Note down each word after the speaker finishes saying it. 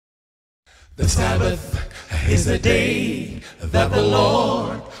The Sabbath is a day that the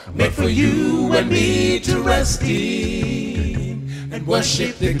Lord made for you and me to rest in and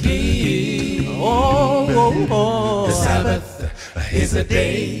worship the King. The Sabbath is a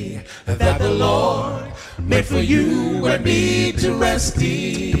day that the Lord made for you and me to rest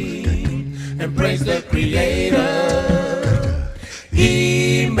in and praise the Creator.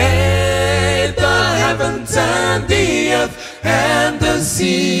 He made the heavens and the earth and the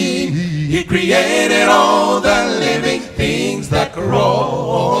sea. He created all the living things that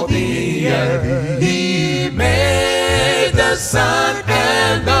crawl the earth. He made the sun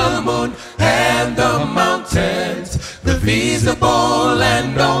and the moon and the mountains, the visible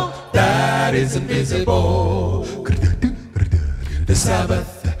and all that is invisible. The Sabbath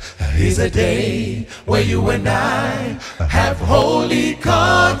is a day where you and I have holy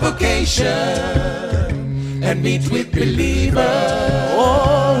convocation and meet with believers.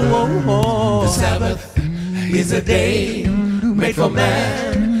 The Sabbath is a day made for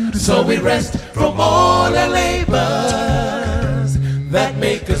man, so we rest from all our labors that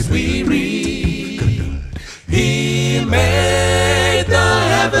make us weary. He made the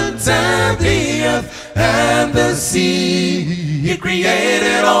heavens and the earth and the sea. He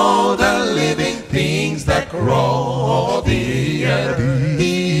created all the living things that crawl the earth.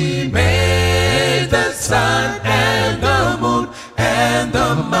 He made the sun and the moon and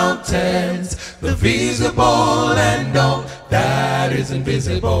the mountains, the visible and all that is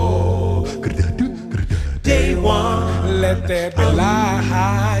invisible. Day one, let there be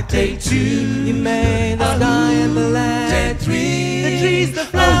light. Day two, He made the sky and the land. Day three, the trees, the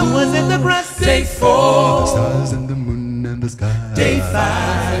flowers, and the grass. Day four, the stars and the moon and the sky. Day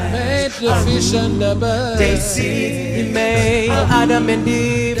five, He made the fish and the birds. Day six, He made Adam and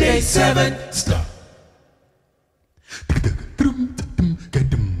Eve. Day seven, stop.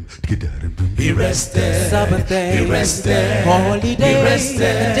 He rested, Sabbath day, he rested, holy day, he rested,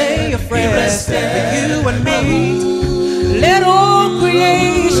 the day of rest for rested. you and me. Let all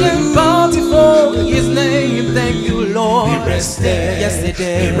creation bow before His name. Thank you, Lord. He rested, yes, He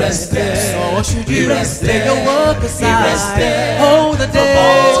did. he rested, So should he you rested, lay your work aside, rested, hold the day.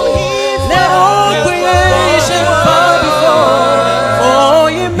 Let all creation bow before,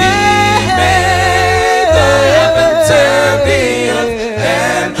 for you made the heavens and the earth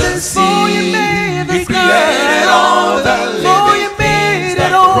and the sea. He created all the living things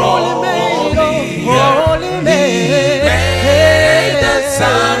that crawl the earth. He made the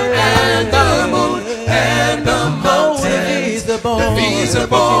sun and the moon and the mountains, the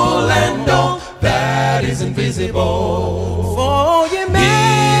visible and all that is invisible. For you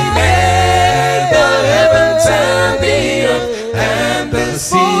made the heavens and the earth and the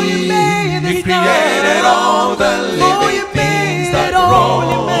sea. He created all the living things that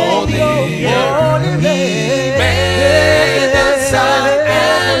crawl the earth. He made the sun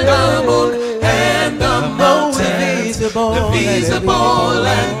and the moon and the mountains, the visible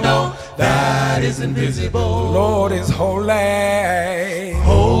and all that is invisible. Lord is holy,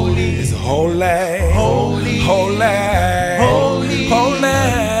 Holy is holy, holy, holy, holy, holy,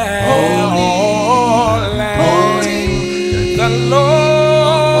 holy, holy. The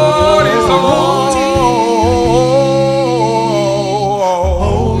Lord is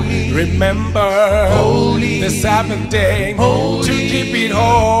holy. Remember Holy. the Sabbath day Holy. to keep it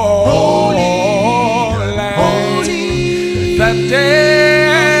holy. That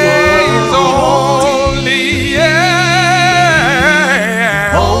day is holy. Yeah.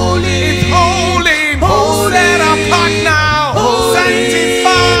 Holy. It's holy. Holy. Set apart now. Holy.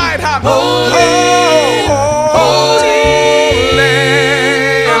 Sanctified. Holy.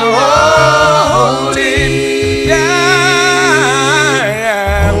 Holy.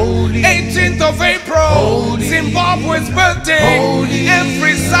 Yeah. Holy. 18th of April. Holy. Zimbabwe's birthday. Holy.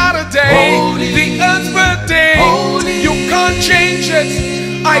 Every Saturday. Holy. The earth's birthday. Holy. You can't change it.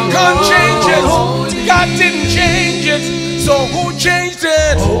 I can't change it. Holy. God didn't change it. So who changed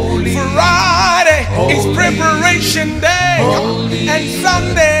it? Holy. Friday is Holy. preparation day. Holy. And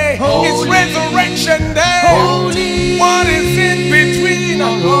Sunday is Holy. resurrection day. Holy. What is in between?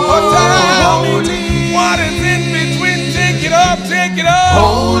 Holy. What is in between? Take it up, take it up.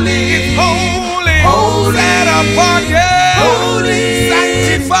 Holy. It's holy. Holy. Set apart, yeah. Holy.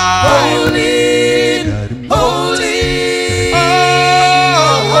 Sanctified. Holy. Holy.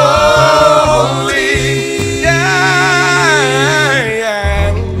 Holy.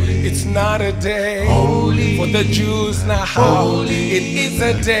 Yeah. It's not a day Holy. for the Jews now. Holy. It is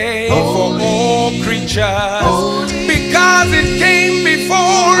a day Holy. for all creatures. Holy. Because it came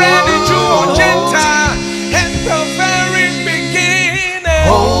before any Jew or Gentile at the very beginning.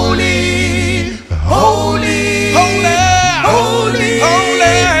 Holy.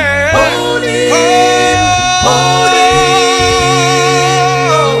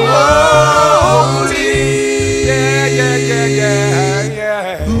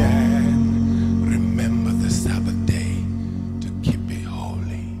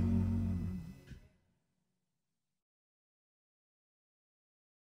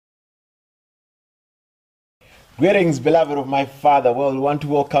 Greetings, beloved of my Father. Well, we want to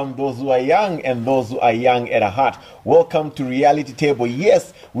welcome those who are young and those who are young at heart. Welcome to Reality Table.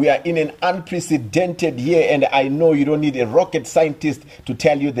 Yes, we are in an unprecedented year, and I know you don't need a rocket scientist to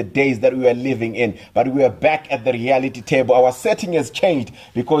tell you the days that we are living in. But we are back at the Reality Table. Our setting has changed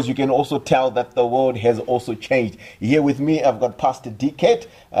because you can also tell that the world has also changed. Here with me, I've got Pastor DK.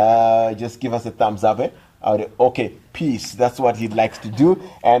 Just give us a thumbs up. Okay, peace. That's what he likes to do.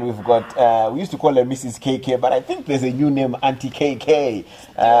 And we've got, we used to call her Mrs. KK, but I think there's a new name, Auntie KK.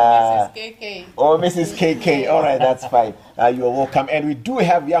 Mrs. KK. Oh, Mrs. KK. All right, that's fine. You are welcome. And we do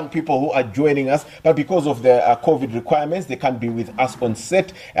have young people who are joining us, but because of the COVID requirements, they can't be with us on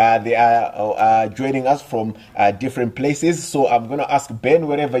set. They are joining us from different places. So I'm going to ask Ben,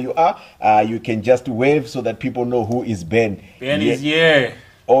 wherever you are, you can just wave so that people know who is Ben. Ben is here.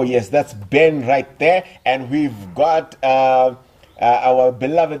 Oh, yes, that's Ben right there. And we've got our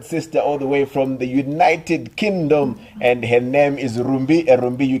beloved sister all the way from the United Kingdom. And her name is Rumbi.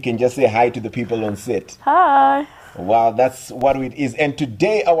 Rumbi, you can just say hi to the people on set. Hi. Wow, that's what it is. And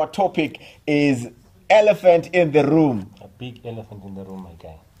today our topic is elephant in the room. A big elephant in the room, my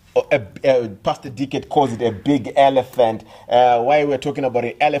guy. Pastor Dickett calls it a big elephant. Why we're talking about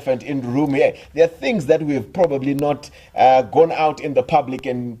an elephant in the room here? There are things that we've probably not gone out in the public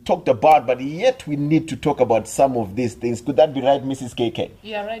and talked about, but yet we need to talk about some of these things. Could that be right, Mrs. KK?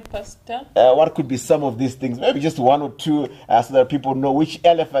 Yeah, right, Pastor. What could be some of these things? Maybe just one or two, so that people know which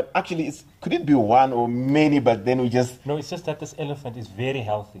elephant. Actually, could it be one or many? But then we just No, it's just that this elephant is very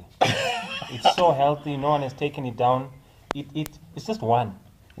healthy. It's so healthy. No one has taken it down. It's just one.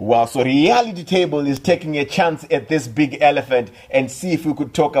 Wow, so Reality Table is taking a chance at this big elephant and see if we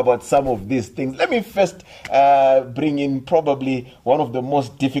could talk about some of these things. Let me first bring in probably one of the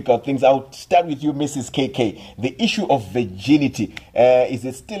most difficult things. I'll start with you, Mrs. KK. The issue of virginity. Is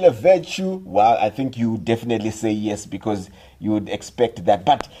it still a virtue? Well, I think you would definitely say yes, because you would expect that.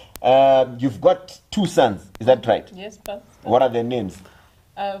 But you've got two sons, is that right? Yes, Pastor. What are their names?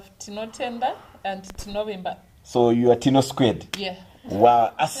 Tino Tenda and Tino Wimba. So you are Tino squared? Yeah.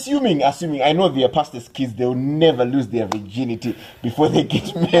 Wow, assuming, I know they are pastors' kids, they will never lose their virginity before they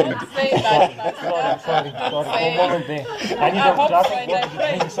get married. Don't say that, Pastor. Sorry. Don't For say a moment there. I need I a hope glass so, of and I water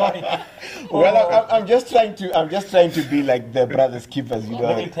pray. between. Sorry. Well, I'm just trying to be like the brothers' keepers, you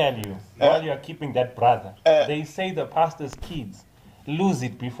Let me know. tell you, while you are keeping that brother, they say the pastor's kids lose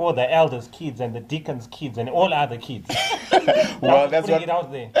it before the elders' kids and the deacons' kids and all other kids. Well, that's putting what. it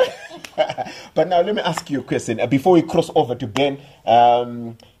out there. But now let me ask you a question before we cross over to Ben.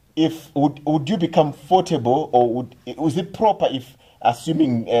 If would you be comfortable, or was it proper if,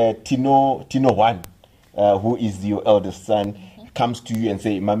 assuming Tino Juan, who is your eldest son, comes to you and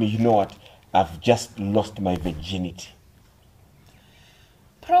say, "Mommy, you know what? I've just lost my virginity."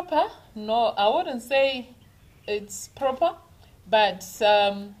 Proper? No, I wouldn't say it's proper. But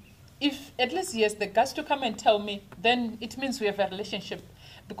if at least he has the guts to come and tell me, then it means we have a relationship.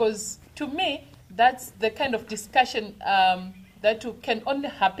 Because to me, that's the kind of discussion that can only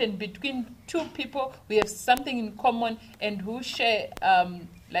happen between two people who have something in common and who share,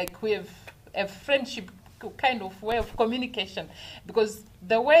 like we have a friendship kind of way of communication. Because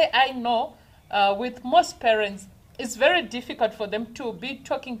the way I know, with most parents, it's very difficult for them to be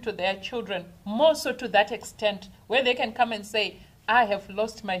talking to their children, more so to that extent, where they can come and say, I have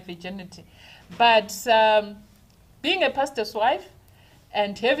lost my virginity. But being a pastor's wife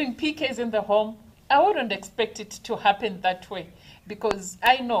and having PKs in the home, I wouldn't expect it to happen that way, because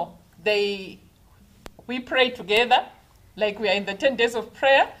I know we pray together, like we are in the 10 days of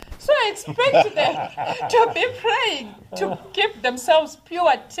prayer. So I expect them to be praying, to keep themselves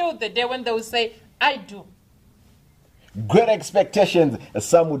pure till the day when they will say, I do. Great expectations,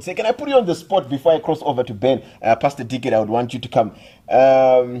 some would say. Can I put you on the spot before I cross over to Ben? Pastor Dickett, I would want you to come.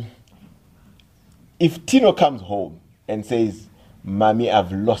 If Tino comes home and says, "Mommy,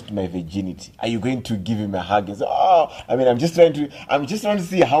 I've lost my virginity," are you going to give him a hug and say, "Oh," I mean, I'm just trying to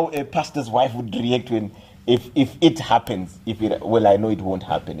see how a pastor's wife would react if it happens. Well, I know it won't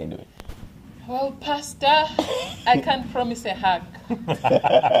happen anyway. Well, Pastor, I can't promise a hug.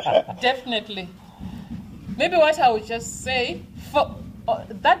 Definitely. Maybe what I would just say, for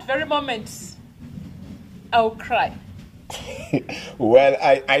that very moment, I'll cry. Well,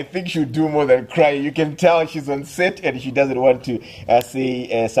 I think she'll do more than cry. You can tell she's on set and she doesn't want to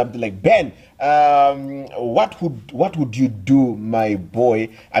say something like, Ben, what would you do, my boy?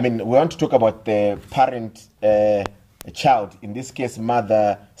 I mean, we want to talk about the parent child, in this case,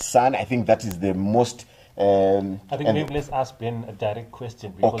 mother, son. I think that is the most... I think maybe let's ask Ben a direct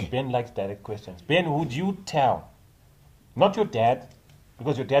question, because Okay. Ben likes direct questions. Ben, would you tell, not your dad,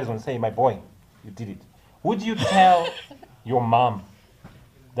 because your dad is going to say, my boy, you did it. would you tell your mom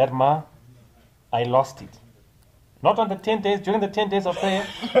that, Ma, I lost it? Not on the 10 days, during the 10 days of prayer,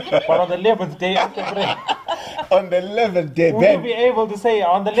 but on the 11th day after prayer. On the 11th day, Would Ben. you be able to say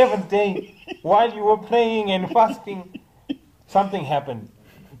on the 11th day, while you were praying and fasting, something happened?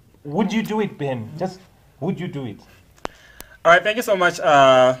 Would you do it, Ben? Just, would you do it? All right, thank you so much,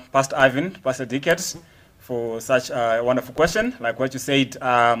 Pastor Ivan, Pastor Dickett, for such a wonderful question. Like what you said,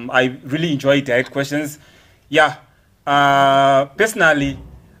 I really enjoy direct questions. Yeah, personally,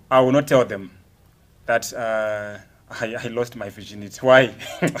 I will not tell them that I lost my virginity. Why?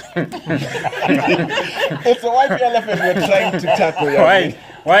 It's a white elephant we're trying to tackle.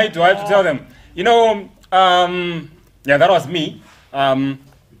 Why do I have to tell them? You know, yeah, that was me,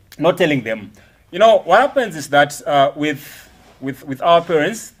 not telling them. You know, what happens is that with our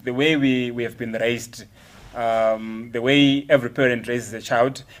parents, the way we have been raised, the way every parent raises a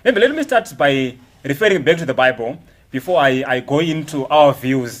child. Maybe let me start by referring back to the Bible before I go into our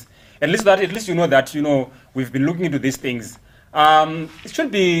views. At least you know that, you know, we've been looking into these things. It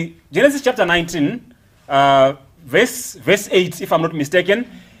should be Genesis chapter 19, verse 8, if I'm not mistaken.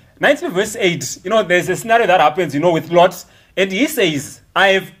 19 verse 8, you know, there's a scenario that happens, you know, with Lot. And he says, I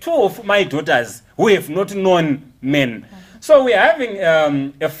have 2 of my daughters who have not known men. So we are having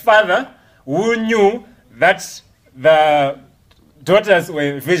a father who knew that the daughters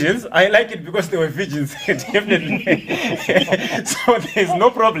were virgins. I like it because they were virgins, definitely. So there's no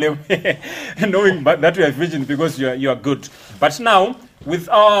problem knowing that we are virgins because you are good. But now, with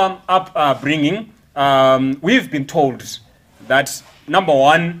our upbringing, we've been told that, number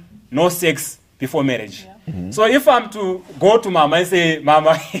one, no sex before marriage. Yeah. Mm-hmm. So if I'm to go to Mama and say,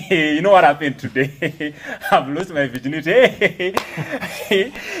 Mama, you know what happened today? I've lost my virginity.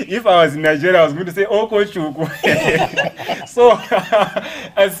 If I was in Nigeria, I was going to say, oh, Kochuku. So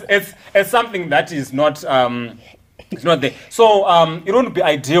it's something that is not it's not there. So it wouldn't be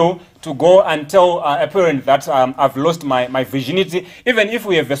ideal to go and tell a parent that I've lost my virginity, even if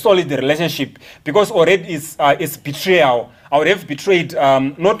we have a solid relationship, because already it's betrayal. I would have betrayed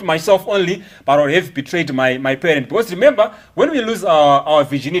not myself only, but I would have betrayed my parent. Because remember, when we lose our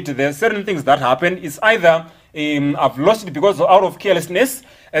virginity, there are certain things that happen. It's either I've lost it because out of carelessness.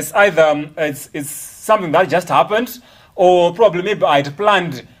 It's either it's something that just happened, or probably maybe I'd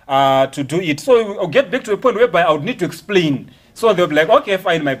planned to do it. So I'll get back to a point whereby I would need to explain. So they'll be like, okay,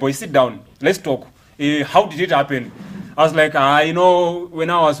 fine, my boy, sit down. Let's talk. How did it happen? I was like, you know, when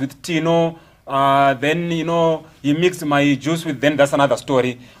I was with Tino, then, you know, he mixed my juice with, then that's another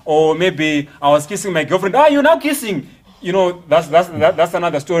story. Or maybe I was kissing my girlfriend. You're now kissing. You know, that's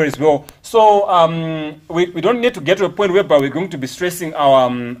another story as well. So we don't need to get to a point whereby we're going to be stressing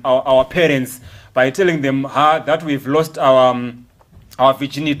our parents by telling them that we've lost our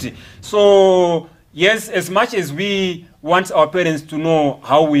virginity. So yes, as much as we want our parents to know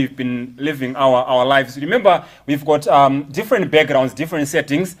how we've been living our lives, remember we've got different backgrounds, different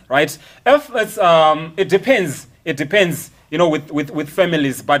settings, right? If it's, it depends, you know, with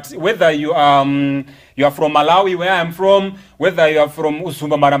families. But whether you are from Malawi, where I'm from, whether you are from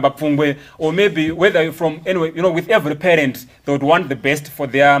Usumba Maramba Pungwe, or maybe whether you're from anyway, you know, with every parent, they would want the best for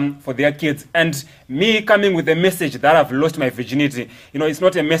their kids. And me coming with a message that I've lost my virginity, you know, it's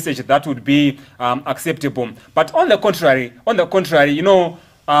not a message that would be acceptable. But on the contrary, you know,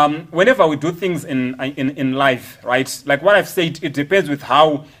 whenever we do things in life, right? Like what I've said, it depends with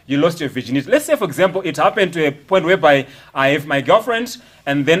how you lost your virginity. Let's say, for example, it happened to a point whereby I have my girlfriend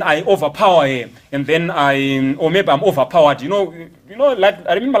and then I overpower her, and then or maybe I'm overpowered. You know, like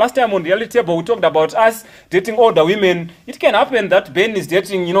I remember last time on Reality Table we talked about us dating older women. It can happen that Ben is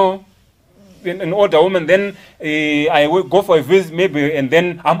dating, you know, an older woman, then I will go for a visit maybe, and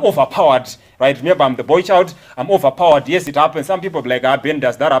then I'm overpowered, right? Remember, I'm the boy child, I'm overpowered. Yes, it happens. Some people be like, Ben,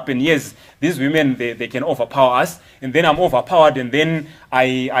 does that happen? Yes, these women, they can overpower us, and then I'm overpowered, and then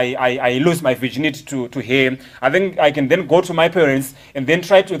I lose my virginity to her. I think I can then go to my parents and then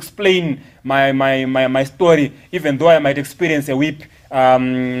try to explain my story, even though I might experience a whip.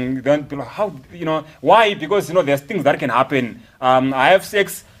 Then how, you know, why? Because, you know, there's things that can happen. I have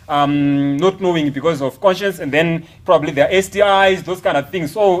sex, not knowing because of conscience, and then probably there are SDIs, those kind of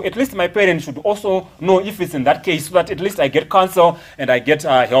things. So at least my parents should also know if it's in that case, so that at least I get counsel and I get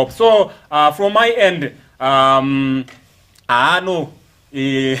help. So from my end, no,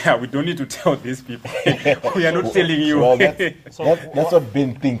 we don't need to tell these people. We are not telling you. Well, that's what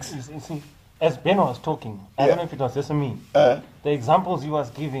Ben thinks. You see, as Ben was talking, I don't know if it was just me. The examples he was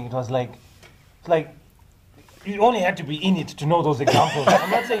giving, it was like, you only had to be in it to know those examples.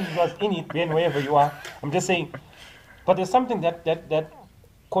 I'm not saying you was in it, Ben, wherever you are. I'm just saying, but there's something that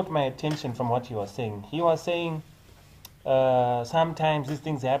caught my attention from what he was saying. He was saying sometimes these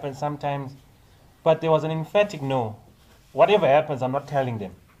things happen, sometimes, but there was an emphatic no. Whatever happens, I'm not telling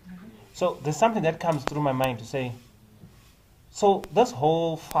them. So there's something that comes through my mind to say, so this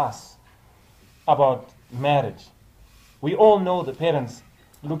whole fuss about marriage, we all know the parents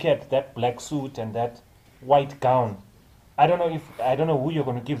look at that black suit and that white gown. I don't know who you're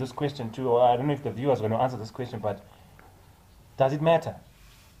going to give this question to, or I don't know if the viewer is going to answer this question, but does it matter?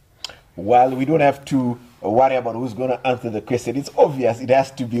 Well, we don't have to worry about who's going to answer the question. It's obvious it has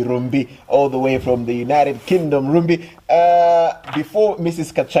to be Rumbi, all the way from the United Kingdom. Rumbi, before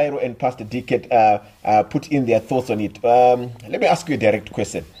Mrs. Kachairo and Pastor Dickett put in their thoughts on it, let me ask you a direct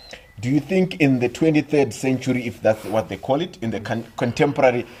question. Do you think in the 23rd century, if that's what they call it, in the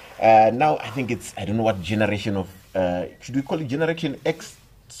contemporary, now I think it's, I don't know what generation of, should we call it Generation X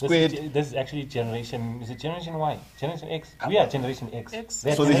squared? This is actually generation, is it Generation Y? Generation X? We are Generation X.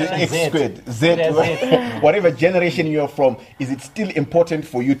 So this is X squared, Z, whatever generation you're from, is it still important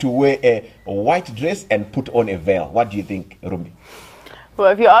for you to wear a white dress and put on a veil? What do you think, Rumbi? Well,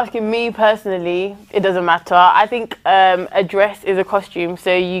 if you're asking me personally, it doesn't matter. I think a dress is a costume,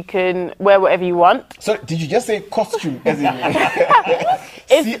 so you can wear whatever you want. So did you just say costume as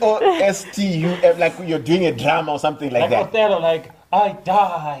in C-O-S-T-U-M, like you're doing a drama or something like that? Othello, like, I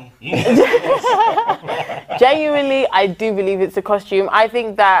die. Genuinely, I do believe it's a costume. I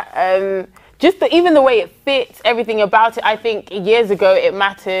think that even the way it fits, everything about it, I think years ago it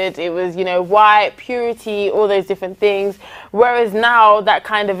mattered. It was, white, purity, all those different things. Whereas now that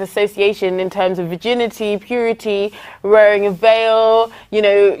kind of association in terms of virginity, purity, wearing a veil,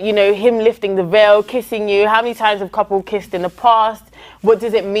 him lifting the veil, kissing you. How many times have couple kissed in the past? What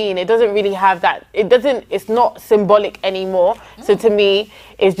does it mean? It doesn't really have that. It's not symbolic anymore. So to me,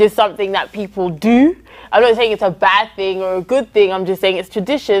 it's just something that people do. I'm not saying it's a bad thing or a good thing. I'm just saying it's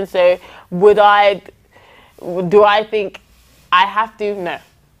tradition. So do I think I have to? No,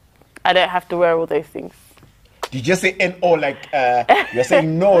 I don't have to wear all those things. Did you just say N-O, like you're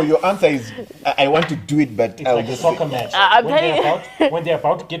saying no? Your answer is I want to do it, but it's like a soccer match. When they're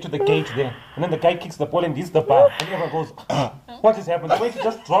about to get to the gate there, and then the guy kicks the ball and hits the bar, and everyone goes, what is happening? Wait, he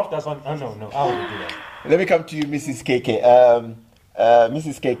just dropped us on. Oh no, I wouldn't do that. Let me come to you, Mrs. KK.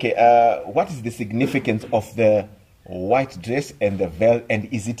 Mrs. KK, what is the significance of the white dress and the veil, and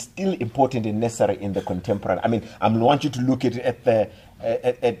is it still important and necessary in the contemporary? I mean, I want you to look at it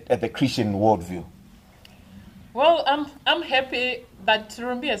at the Christian worldview. Well, I'm happy that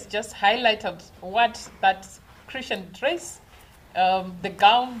Rumbi has just highlighted what that Christian dress, the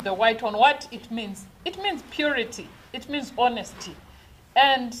gown, the white one, what it means. It means purity. It means honesty.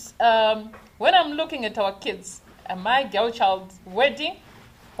 And when I'm looking at our kids, my girl child's wedding,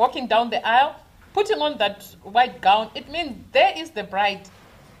 walking down the aisle, putting on that white gown, it means there is the bride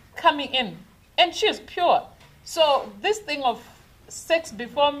coming in, and she is pure. So this thing of sex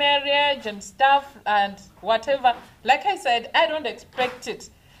before marriage and stuff and whatever, like I said, I don't expect it,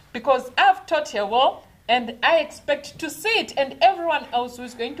 because I've taught her well, and I expect to see it, and everyone else who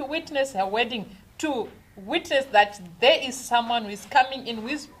is going to witness her wedding to witness that there is someone who is coming in who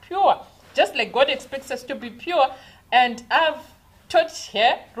is pure, just like God expects us to be pure. And I've taught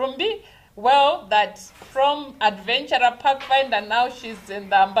her, Rumbi, well, that from Adventurer Pathfinder, now she's in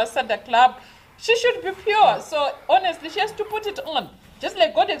the Ambassador Club, she should be pure. So honestly, she has to put it on, just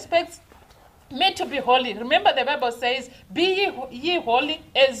like God expects me to be holy. Remember, the Bible says, be ye holy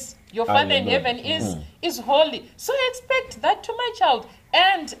as your Father in heaven is holy. So I expect that to my child.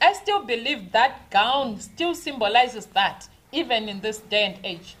 And I still believe that gown still symbolizes that, even in this day and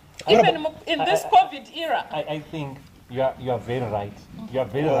age. Even in this COVID era. I think you are very right. You are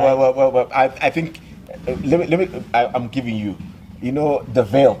very right. Well, I think, I'm giving you, the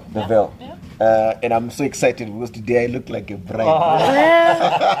veil. Yeah. And I'm so excited because today I look like a bride.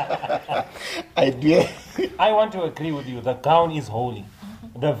 I do. I want to agree with you. The gown is holy.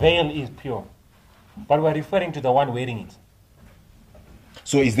 The veil is pure. But we're referring to the one wearing it.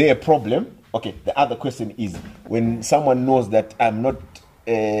 So is there a problem? Okay, the other question is, when someone knows that I'm not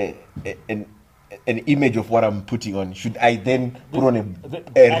an image of what I'm putting on, should I then put on a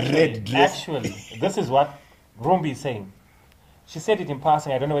red dress? Actually, this is what Rumbi is saying. She said it in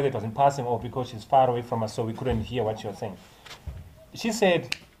passing. I don't know whether it was in passing or because she's far away from us, so we couldn't hear what she was saying. She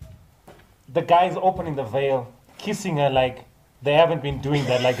said the guy's opening the veil, kissing her like they haven't been doing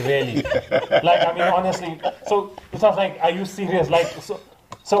that, like really. Like, I mean, honestly. So it was like, are you serious? Like,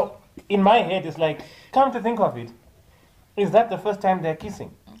 so in my head, it's like, come to think of it, is that the first time they're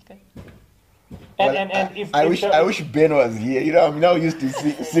kissing? Okay. I wish Ben was here. I'm now used to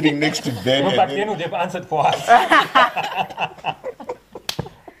sitting next to Ben. No, but Ben would have answered for us.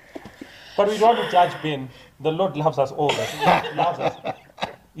 But we don't want to judge Ben. The Lord loves us all. He loves us.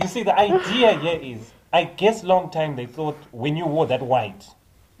 You see, the idea here is, I guess long time they thought when you wore that white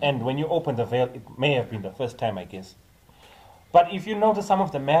and when you opened the veil, it may have been the first time, I guess. But if you notice some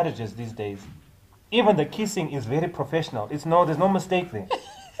of the marriages these days, even the kissing is very professional. There's no mistake there.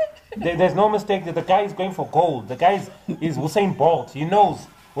 There's no mistake that the guy is going for gold. The guy is Usain Bolt. He knows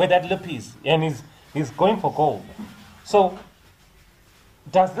where that lip is, and he's going for gold. So,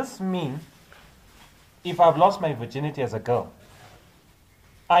 does this mean if I've lost my virginity as a girl,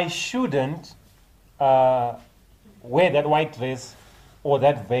 I shouldn't wear that white dress or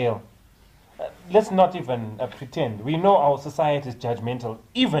that veil? Let's not even pretend. We know our society is judgmental.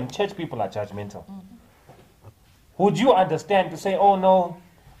 Even church people are judgmental. Would you understand to say, oh no,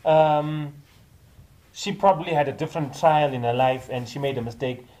 she probably had a different trial in her life and she made a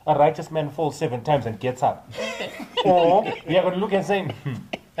mistake. A righteous man falls 7 times and gets up. Or we are going to look and say,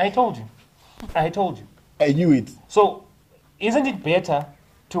 I told you. I told you. I knew it. So, isn't it better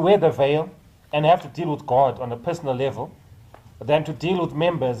to wear the veil and have to deal with God on a personal level than to deal with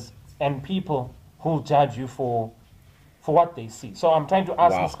members and people who judge you for what they see? So I'm trying to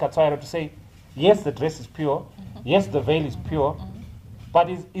ask Ms. Katsaira to say, yes, the dress is pure. Yes, the veil is pure. But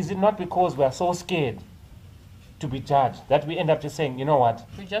is it not because we are so scared to be judged that we end up just saying, you know what?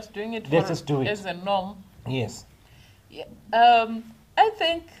 We're just doing it, Let's just do it. As a norm. Yes. Yeah, I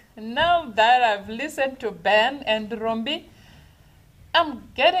think now that I've listened to Ben and Rombi, I'm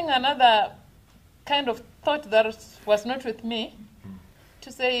getting another kind of thought that was not with me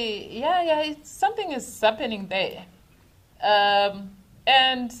to say, something is happening there.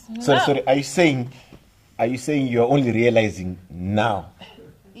 And Sorry, are you saying you're only realizing now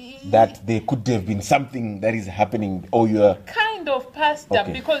that there could have been something that is happening, or you're kind of pastor?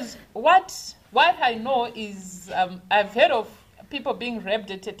 Okay. Because what I know is I've heard of people being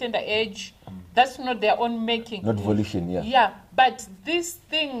raped at a tender age. That's not their own making. not volition, yeah. Yeah, but this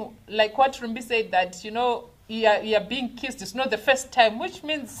thing, like what Rumbi said, that, you know, you are being kissed, it's not the first time, which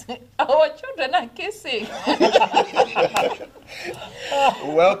means our children are kissing.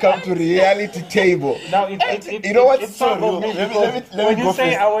 Welcome to Reality Table. Now, You know what's it's so not real? me Let because me when go you say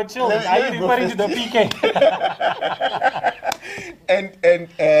first. our children, are Let you me go referring to the PK? and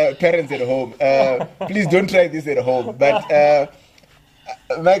parents at home, please don't try this at home. But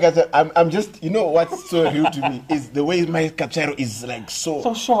Mike, I'm just, you know what's so real to me is the way Mike Kachero is like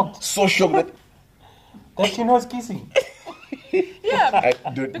So shocked so shocked that she knows kissing. Yeah,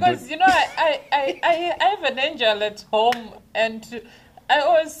 don't- because, you know, I have an angel at home, and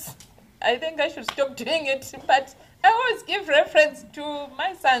I think I should stop doing it, but I always give reference to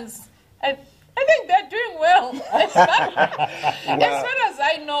my sons. I think they're doing well, as far as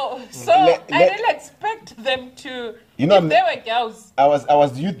I know. So I really expect them to, You know, if they were girls. I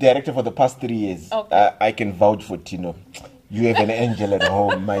was youth director for the past 3 years. Okay. I can vouch for Tino. You have an angel at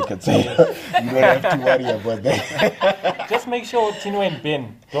home, Mike. You don't have to worry about that. Just make sure Tino and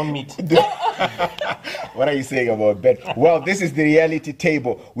Ben don't meet. What are you saying about Ben? Well, this is the Reality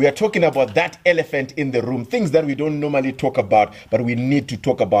Table. We are talking about that elephant in the room, things that we don't normally talk about, but we need to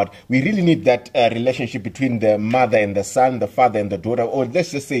talk about. We really need that relationship between the mother and the son, the father and the daughter, or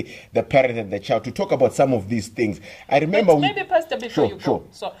let's just say the parent and the child, to talk about some of these things. I remember... Maybe, Pastor, before you go. Sure.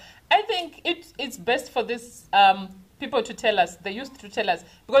 So I think it's best for this... people to tell us, they used to tell us,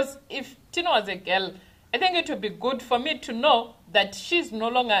 because if Tino was a girl, I think it would be good for me to know that she's no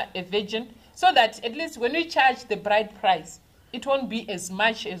longer a virgin, so that at least when we charge the bride price, it won't be as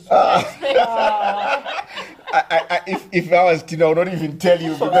much as we expect. If I was Tino, I would not even tell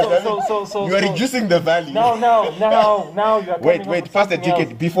you, because you are reducing the value. Now you are Wait, Pastor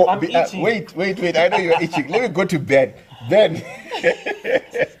Ticket, before... wait, I know you are itching. Let me go to Ben. Ben,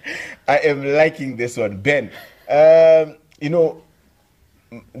 I am liking this one. Ben, you know,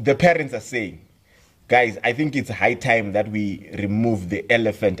 the parents are saying, guys, I think it's high time that we remove the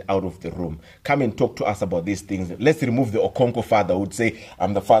elephant out of the room. Come and talk to us about these things. Let's remove the Okonko father who would say,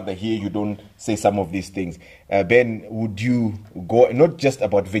 I'm the father here, you don't say some of these things. Ben, would you go, not just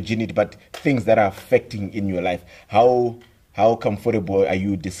about virginity, but things that are affecting in your life? How comfortable are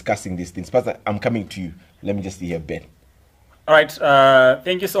you discussing these things? Pastor, I'm coming to you. Let me just hear Ben. All right.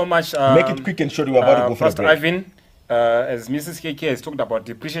 Thank you so much. Make it quick and short. We're about to go for a Pastor break. Ivan, as Mrs. KK has talked about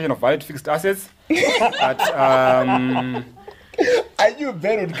depreciation of valued fixed assets. But, I knew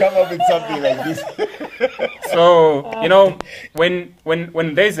Ben would come up with something like this. so, you know, when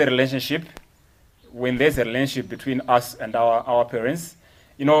there's a relationship, between us and our parents,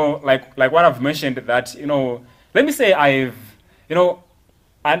 you know, like what I've mentioned, that, you know, let me say I've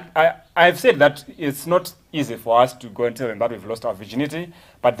said that it's not easy for us to go and tell them that we've lost our virginity,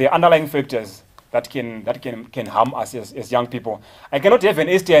 but the underlying factors that can harm us as young people. I cannot have an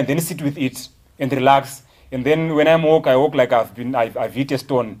SDA and then sit with it and relax, and then when I walk like I've hit a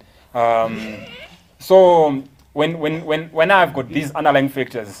stone. So when I've got these underlying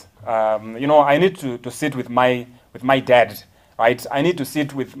factors, I need to sit with my dad, right? I need to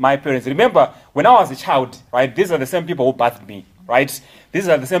sit with my parents. Remember, when I was a child, right? These are the same people who bathed me, right? These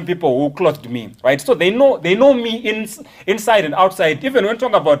are the same people who clothed me, right? So they know me inside and outside. Even when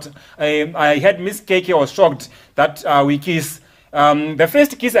talking about, I had Miss KK was shocked that we kiss. The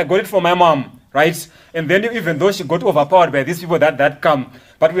first kiss I got it from my mom, right? And then even though she got overpowered by these people that come,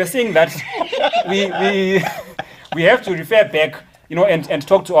 but we're saying that we have to refer back, and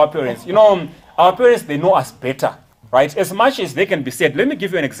talk to our parents. Our parents, they know us better, right? As much as they can be said. Let me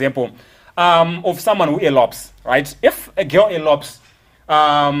give you an example of someone who elopes, right? If a girl elopes,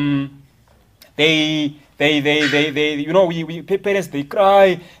 we parents, they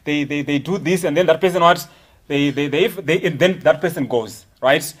cry, they do this, and then that person then that person goes,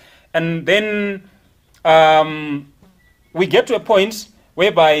 right? And then we get to a point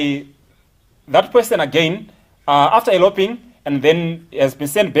whereby that person again, after eloping, and then has been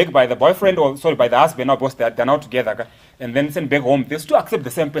sent back by the boyfriend, by the husband, now because they're now together, and then sent back home, they still accept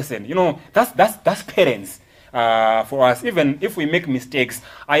the same person. That's parents. For us, even if we make mistakes,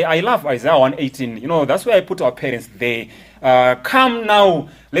 I love Isaiah 1:18. That's why I put our parents there. Come now,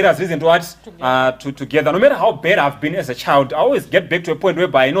 let us reason to what together. No matter how bad I've been as a child, I always get back to a point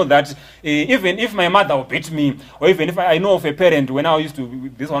whereby I know that even if my mother will beat me, or even if I know of a parent when I used to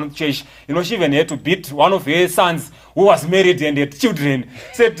this one church, she even had to beat one of her sons who was married and had children.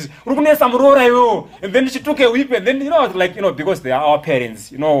 Said, and then she took a whip, and then because they are our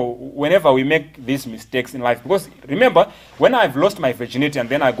parents. Whenever we make these mistakes in life, because remember, when I've lost my virginity and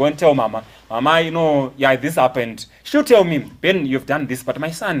then I go and tell Mama, this happened. She'll tell me, Ben, you've done this, but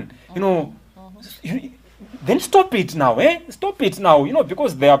my son, then stop it now, Stop it now,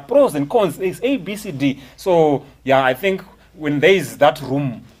 because there are pros and cons. It's A, B, C, D. So, I think when there is that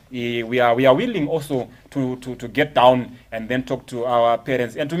room, we are willing also to get down and then talk to our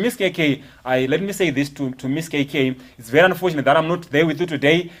parents. And to Miss KK, let me say this to Miss KK, it's very unfortunate that I'm not there with you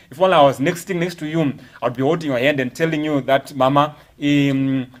today. If only I was sitting next to you, I'd be holding your hand and telling you that, Mama,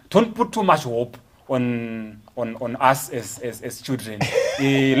 don't put too much hope on us as children.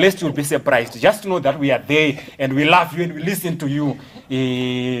 Lest you'll be surprised. Just know that we are there and we love you and we listen to you.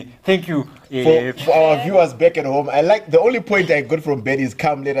 Thank you. For our viewers back at home, I like the only point I got from Ben is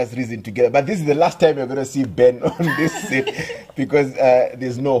come, let us reason together. But this is the last time you're going to see Ben on this set because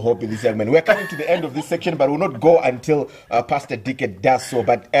there's no hope in this young man. We're coming to the end of this section, but we'll not go until Pastor Dickett does so.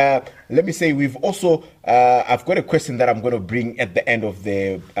 But let me say, we've also, I've got a question that I'm going to bring at the end of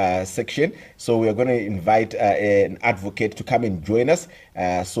the section. So we're going to invite an advocate to come and join us.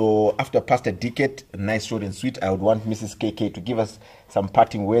 So after Pastor Dickett, nice, short and sweet, I would want Mrs. KK to give us some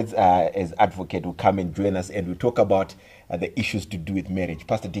parting words as advocate will come and join us, and we'll talk about the issues to do with marriage.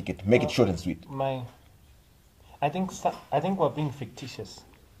 Pastor Dickett, make it short and sweet. I think we're being fictitious.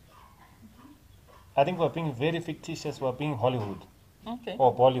 I think we're being very fictitious. We're being Hollywood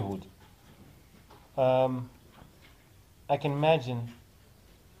or Bollywood. I can imagine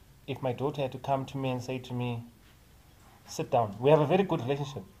if my daughter had to come to me and say to me, sit down. We have a very good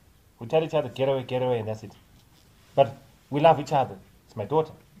relationship. We tell each other, get away, and that's it. But we love each other. It's my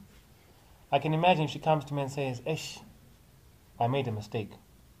daughter. I can imagine if she comes to me and says, I made a mistake.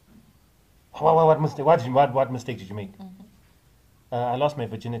 What mistake? What mistake did you make? I lost my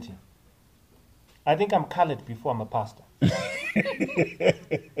virginity. I think I'm colored before I'm a pastor.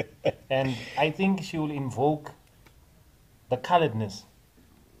 And I think she will invoke the coloredness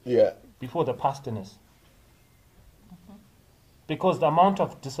before the pastorness. Because the amount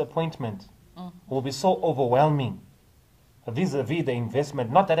of disappointment will be so overwhelming vis-a-vis the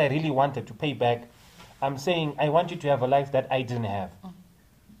investment. Not that I really wanted to pay back. I'm saying I want you to have a life that I didn't have.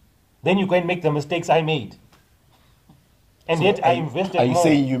 Then you go and make the mistakes I made. And so yet I invested more. Are you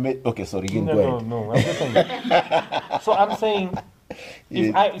saying you made... Okay, sorry, you can go ahead. No, I'm just saying. So I'm saying,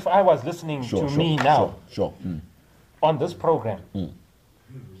 if I was listening to me now on this program,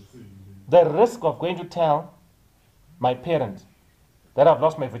 the risk of going to tell my parents that I've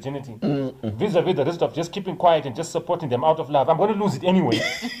lost my virginity, vis-a-vis the risk of just keeping quiet and just supporting them out of love, I'm going to lose it anyway.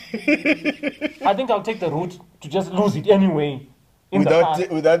 I think I'll take the route to just lose it anyway.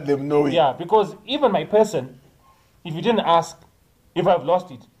 Without them knowing. Yeah, because even my person, if you didn't ask if I've lost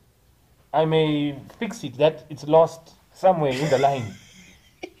it, I may fix it that it's lost somewhere in the line.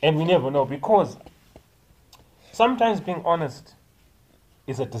 And we never know, because sometimes being honest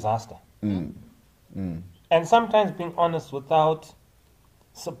is a disaster. And sometimes being honest without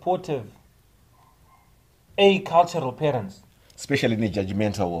supportive, cultural parents. Especially in a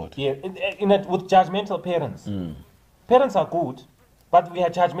judgmental world. Yeah, with judgmental parents. Parents are good, but we are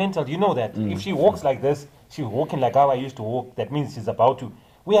judgmental. You know that. If she walks like this, she's walking like how I used to walk. That means she's about to.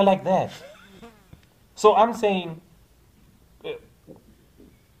 We are like that. So I'm saying,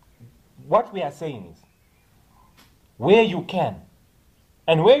 what we are saying is, where you can,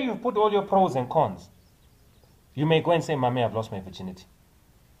 and where you put all your pros and cons, you may go and say, Mommy, I've lost my virginity.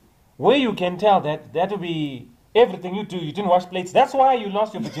 Where you can tell that will be everything you do. You didn't wash plates. That's why you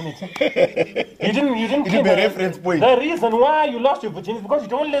lost your virginity. you didn't It be a reference point. The reason why you lost your virginity is because you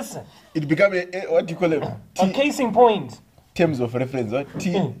don't listen. It become a what do you call it? A casing point. Terms of reference, what?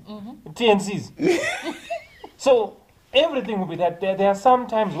 TNCs. So everything will be that. There are some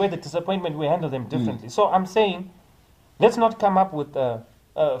times where the disappointment, we handle them differently. So I'm saying, let's not come up with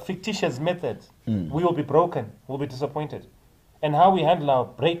fictitious methods. We will be broken. We'll be disappointed. And how we handle our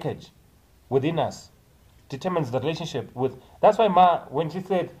breakage within us determines the relationship with. That's why Ma, when she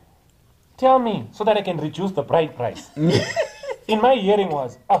said, tell me so that I can reduce the bride price. In my hearing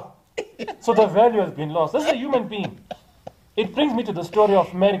was, so the value has been lost. This is a human being. It brings me to the story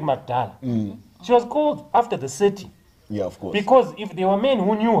of Mary Magdala. She was called after the city. Yeah, of course. Because if there were men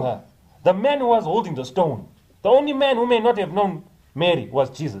who knew her, the man who was holding the stone, the only man who may not have known Mary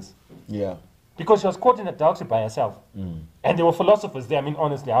was Jesus. Yeah. Because she was caught in adultery by herself. And there were philosophers there. I mean,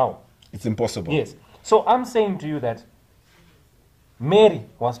 honestly, how? It's impossible. Yes. So I'm saying to you that Mary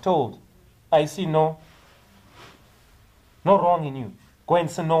was told, I see no wrong in you. Go and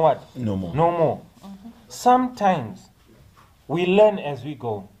sin no what? No more. No more. Sometimes we learn as we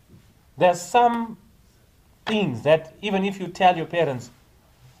go. There's some things that even if you tell your parents,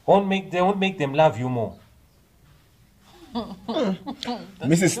 they won't make them love you more.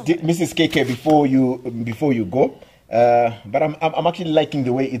 Mrs. KK, before you go, but I'm actually liking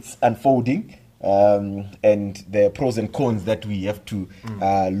the way it's unfolding, and the pros and cons that we have to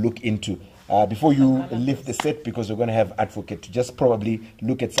look into. Before you leave the set, because we're going to have Advocate to just probably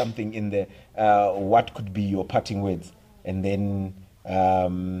look at something in there, what could be your parting words, and then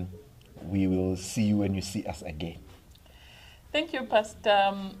we will see you when you see us again. Thank you,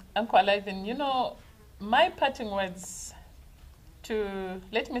 Pastor Uncle Ivan. You know, my parting words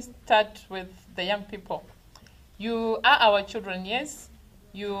let me start with the young people. You are our children, yes.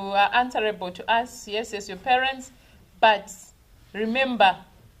 You are answerable to us, yes, as your parents. But remember,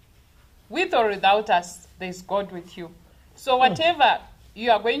 with or without us, there's God with you. So whatever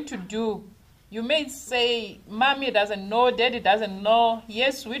you are going to do, you may say, Mommy doesn't know, Daddy doesn't know.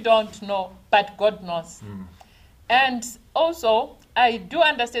 Yes, we don't know, but God knows. And also, I do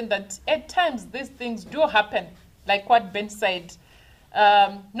understand that at times these things do happen, like what Ben said,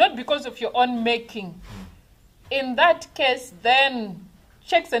 not because of your own making. In that case, then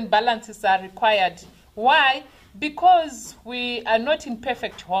checks and balances are required. Why? Because we are not in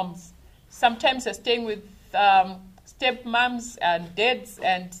perfect homes. Sometimes we're staying with stepmoms and dads,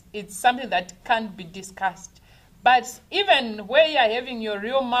 and it's something that can't be discussed. But even where you're having your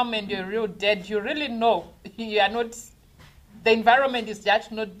real mom and your real dad, you really know you are not, the environment is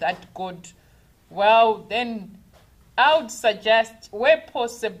just not that good. Well, then I would suggest, where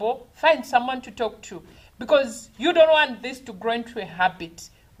possible, find someone to talk to. Because you don't want this to grow into a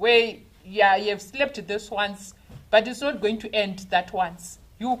habit where, yeah, you have slept this once, but it's not going to end that once.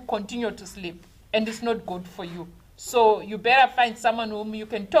 You continue to sleep, and it's not good for you. So you better find someone whom you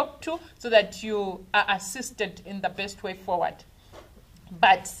can talk to so that you are assisted in the best way forward.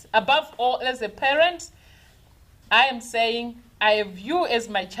 But above all, as a parent, I am saying, I have you as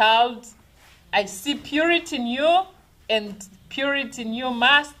my child. I see purity in you, and purity in you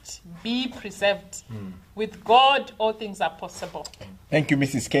must be preserved. With God, all things are possible. Thank you,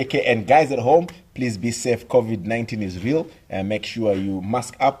 Mrs. KK. And guys at home, please be safe. COVID-19 is real. Make sure you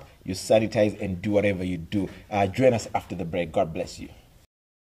mask up, you sanitize, and do whatever you do. Join us after the break. God bless you.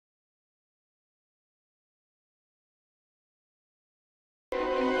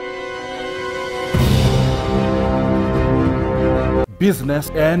 Business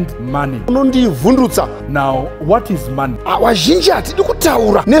and money. Unondivhundutsa. Now, what is money? Vazhinji hatidi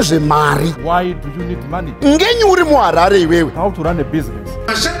kutaura nezvemari. Why do you need money? Ngenyi uri muHarare iwewe. How to run a business?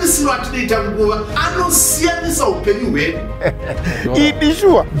 Mashandisiro atinoita nguva anosiyanisa upenyu hwedu. Idi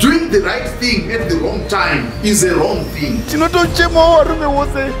sure. Doing the right thing at the wrong time is a wrong thing. Tinotochemawo varume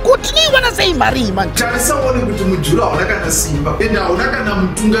vose. Kuti niiwana sei mari iyi manje? Tarisa uone kuti mujuru hauna kana simba ende hauna kana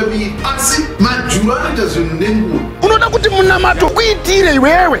mutungamiri, asi majuru anoita zvinhu nenguva. unoda kuti munamato kuitire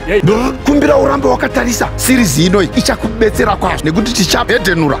iwewe. Kumbira urambe wakatarisa series ino ichakubetsera kwazvo nekuti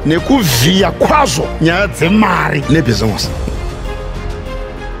tichabhedhenura nekuvhiya kwazvo nyaya dzemari nebhizimusi.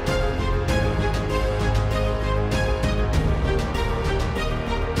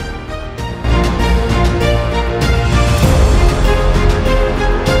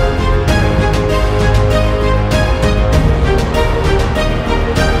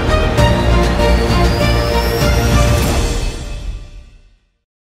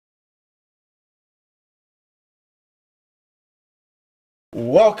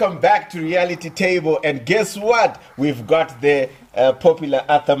 Welcome back to Reality Table, and guess what? We've got the popular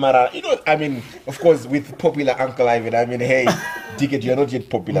Athamara. You know, I mean, of course, with popular Uncle Ivan. I mean, hey, Dickett, you're not yet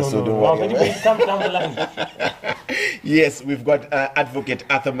popular, so don't worry. Come down the line. Yes, we've got Advocate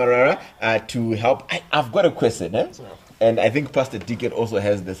Athamara to help. I've got a question, and I think Pastor Dickett also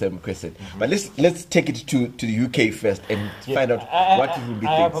has the same question. But let's take it to the UK first and find out what Rumbi thinks.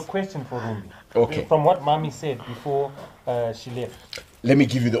 I have a question for Rumbi. Okay. From what Mommy said before she left. Let me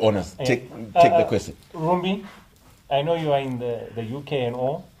give you the honors. Take the question. Rumbi, I know you are in the UK and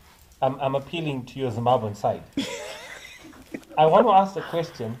all. I'm appealing to your Zimbabwean side. I want to ask a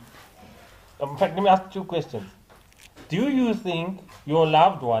question. In fact, let me ask two questions. Do you think your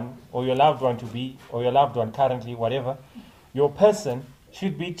loved one, or your loved one to be, or your loved one currently, whatever, your person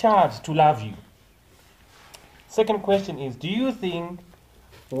should be charged to love you? Second question is, do you think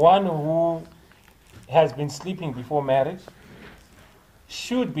one who has been sleeping before marriage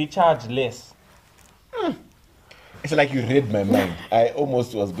should be charged less? It's like you read my mind. I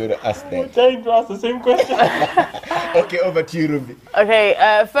almost was going to ask that. I'm trying to ask the same question. Okay, over to you, Rumbi. Okay,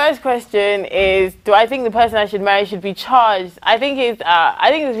 first question is, do I think the person I should marry should be charged? I think it's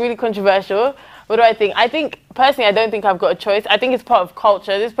really controversial. What do I think? I think, personally, I don't think I've got a choice. I think it's part of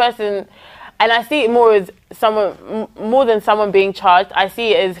culture. This person, and I see it more as more than someone being charged. I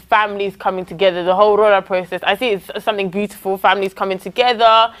see it as families coming together, the whole roller process. I see it as something beautiful, families coming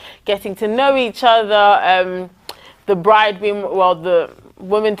together, getting to know each other, the bride being, well, the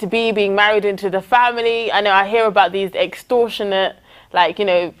woman to be being married into the family. I know I hear about these extortionate, like, you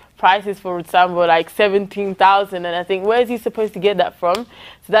know, prices, for example, like 17,000, and I think, where is he supposed to get that from?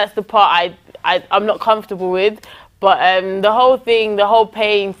 So that's the part I'm not comfortable with. But the whole thing, the whole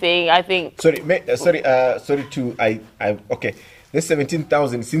paying thing, I think. Okay. This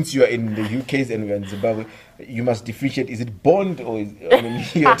 17,000. Since you are in the UK and we are in Zimbabwe, you must differentiate. Is it bond or is, I mean,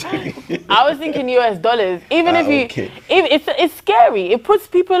 I was thinking US dollars. Even if you, it's scary. It puts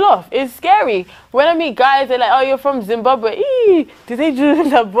people off. It's scary. When I meet guys, they're like, "Oh, you're from Zimbabwe. Do they do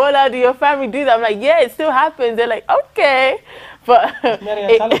the bola? Do your family do that?" I'm like, "Yeah, it still happens." They're like, "Okay," but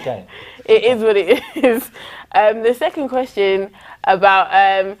it is what it is. The second question about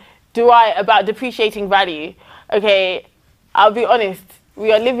about depreciating value. Okay, I'll be honest.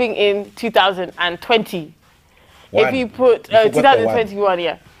 We are living in 2020. If you put 2021,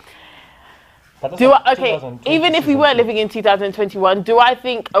 yeah. Even if we were living in 2021, do I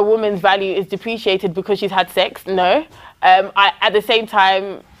think a woman's value is depreciated because she's had sex? No. At the same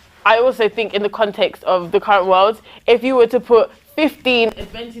time, I also think in the context of the current world, if you were to put 15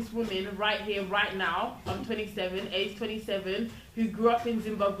 Adventist women right here, right now, I'm 27, age 27, who grew up in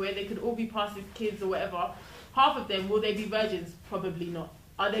Zimbabwe, they could all be pastors' kids or whatever. Half of them, will they be virgins? Probably not.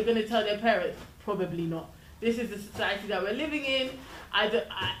 Are they going to tell their parents? Probably not. This is the society that we're living in. I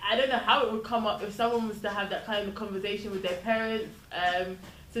don't know how it would come up if someone was to have that kind of conversation with their parents.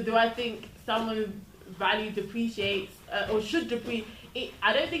 So do I think someone's value depreciates or should depreciate?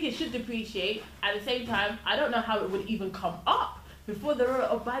 I don't think it should depreciate. At the same time, I don't know how it would even come up. Before they're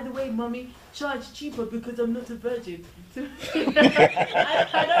all, oh, by the way, mommy, charge cheaper because I'm not a virgin. I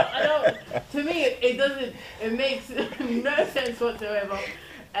don't. To me, it makes no sense whatsoever.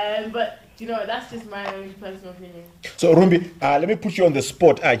 But you know, that's just my own personal opinion. So Rumbi, let me put you on the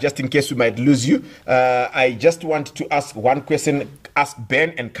spot, just in case we might lose you. I just want to ask one question. Ask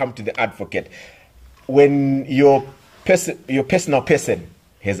Ben and come to the advocate. When your personal person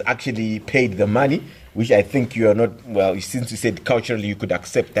has actually paid the money, which I think you are not, well, since you said culturally you could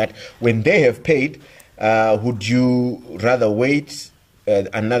accept that. When they have paid, would you rather wait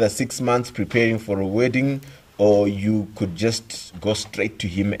another 6 months preparing for a wedding, or you could just go straight to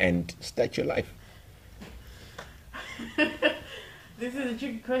him and start your life? This is a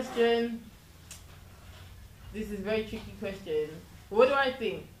tricky question. This is a very tricky question. What do I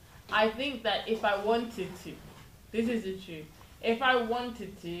think? I think that if I wanted to, this is the truth. If I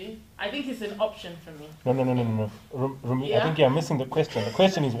wanted to, I think it's an option for me. No. Rumi, Yeah? I think you're missing the question. The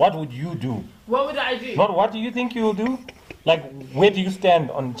question is, what would you do? What would I do? Not what do you think you'll do? Like, where do you stand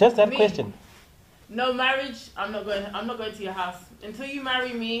on just that question? No marriage. I'm not going to your house until you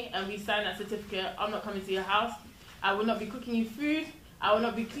marry me and we sign that certificate. I'm not coming to your house. I will not be cooking you food. I will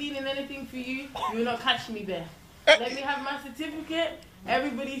not be cleaning anything for you. You will not catch me there. Let me have my certificate.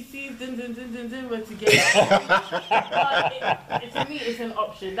 Everybody sees, we're together. To me, it's an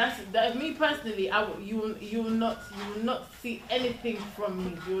option. Me personally. You will not see anything from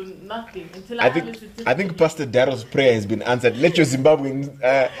me. You will nothing until I have a certificate. I think Pastor Darrow's prayer has been answered. Let your Zimbabwean.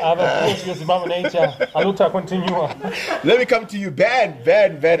 Let me come to you, Ben.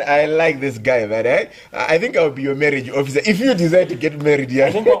 I like this guy, man. Eh? I think I'll be your marriage officer if you decide to get married. Yeah.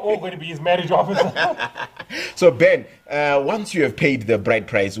 I think we're all going to be his marriage officer. So Ben, once you have paid the bride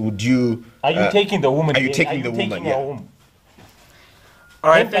price, would you? Are you taking the woman? Are you taking the woman? Yeah. Home? All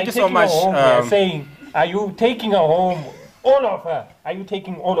right, thank you so much. Saying, are you taking her home? All of her? Are you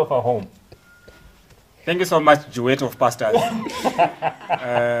taking all of her home? Thank you so much, duet of pastors.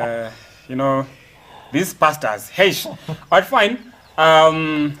 These pastors. Hey, all right, fine.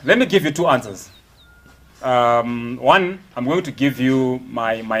 Let me give you two answers. One, I'm going to give you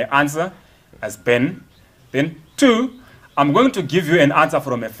my answer as Ben. Then two, I'm going to give you an answer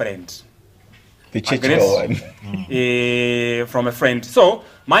from a friend. The church one. From a friend. So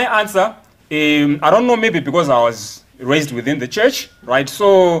my answer, I don't know, maybe because I was raised within the church, right?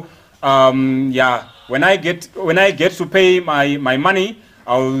 So when I get to pay my money,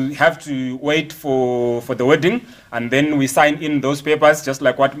 I'll have to wait for the wedding, and then we sign in those papers, just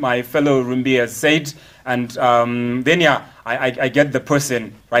like what my fellow Rumbi has said, and then I get the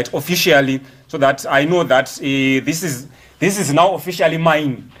person right officially, so that I know that this is now officially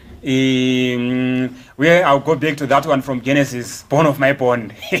mine. Where I'll go back to that one from Genesis, bone of my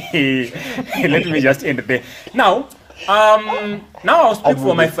bone. Let me just end there. Now I'll speak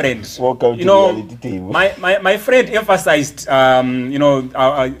for my friends. Welcome to Reality Table. My friend emphasized,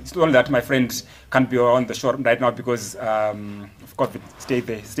 it's only that my friend can't be on the shore right now because of COVID. Stay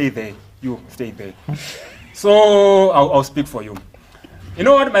there. You stay there. So I'll speak for you. You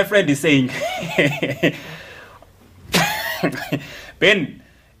know what my friend is saying? Ben,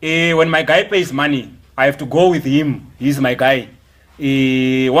 when my guy pays money, I have to go with him. He's my guy.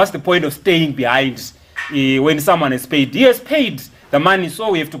 What's the point of staying behind? When someone has paid, he has paid the money, so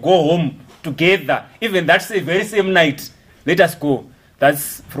we have to go home together. Even that's the very same night. Let us go.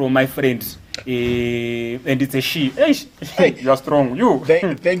 That's from my friend. And it's a she. Hey, you're strong. You.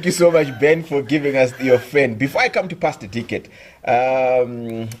 Thank you so much, Ben, for giving us your friend. Before I come to Pastor Ticket,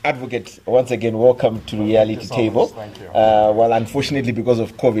 Advocate, once again, welcome to Reality Table. Thank you. Well, unfortunately, because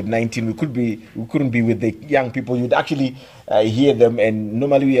of COVID-19, we couldn't be with the young people. You'd actually hear them, and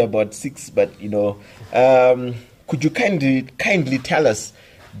normally we are about 6. But could you kindly tell us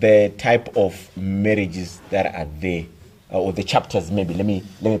the type of marriages that are there? Or the chapters, maybe. Let me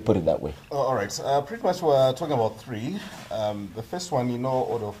put it that way. All right. Pretty much we're talking about 3. The first one,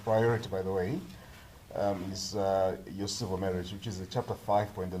 order of priority, by the way, is your civil marriage, which is the chapter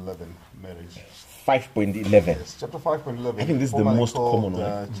 5.11 marriage. 5.11. Yes, chapter 5.11. I think this is the most common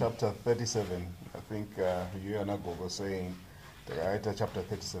one. Chapter 37. I think you and Ago were saying chapter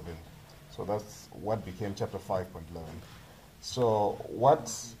 37. So that's what became chapter 5.11. So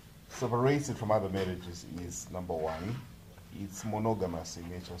what separates it from other marriages is, number 1, it's monogamous in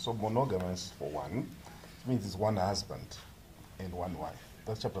nature. So monogamous, for one, it means it's one husband and one wife.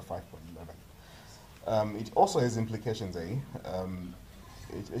 That's chapter 5.11. It also has implications, a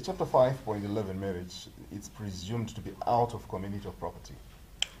chapter 5.11 marriage, it's presumed to be out of community of property,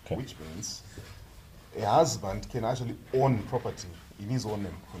 which means a husband can actually own property in his own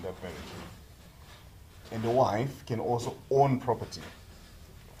name in that marriage. And the wife can also own property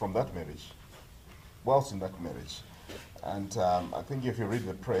from that marriage, whilst in that marriage. And I think if you read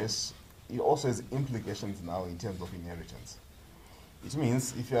the press, it also has implications now in terms of inheritance. It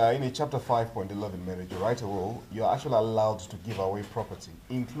means if you are in a chapter 5.11 marriage, you write a will, you are actually allowed to give away property,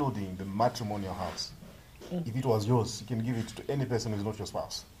 including the matrimonial house. If it was yours, you can give it to any person who is not your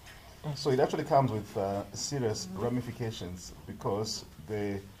spouse. So it actually comes with serious ramifications, because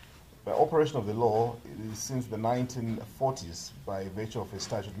the operation of the law is since the 1940s, by virtue of a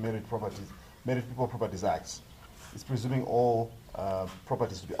statute, Married People Properties Act, is presuming all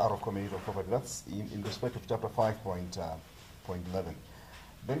properties to be out of community of property. That's in respect of chapter 5.11.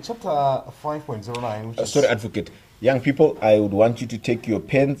 Then chapter 5.09, which is... Sorry, Advocate. Young people, I would want you to take your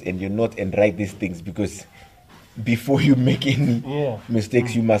pens and your note and write these things, because before you make any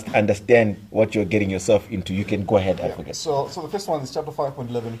mistakes, you must understand what you're getting yourself into. You can go ahead, Advocate. So the first one is chapter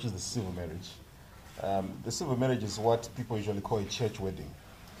 5.11, which is the civil marriage. The civil marriage is what people usually call a church wedding.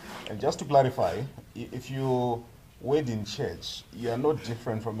 And just to clarify, if you word in church, you are not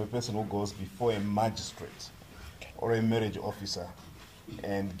different from a person who goes before a magistrate or a marriage officer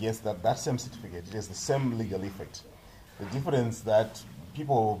and gets that same certificate. It has the same legal effect. The difference that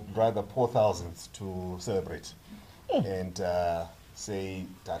people rather pour thousands to celebrate and say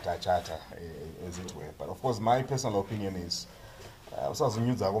tata chata, as it were. But of course, my personal opinion is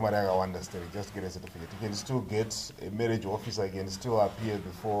just get a certificate. You can still get a marriage officer, you can still appear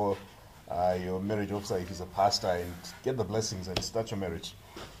before your marriage officer if he's a pastor and get the blessings and start your marriage.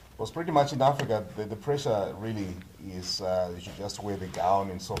 Because pretty much in Africa, the pressure really is you should just wear the gown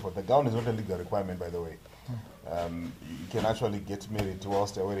and so forth. The gown is not a legal requirement, by the way. You can actually get married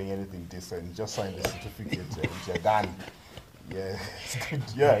whilst you're wearing anything decent. Just sign the certificate and you're done. Yeah,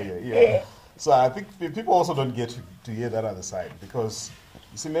 yeah. So I think people also don't get to hear that other side, because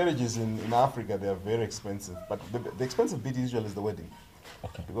you see, marriages in Africa, they are very expensive. But the expensive bit usually is the wedding,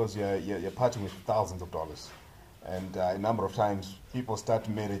 because you're parting with thousands of dollars. And a number of times people start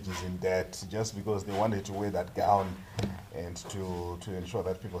marriages in debt just because they wanted to wear that gown and to ensure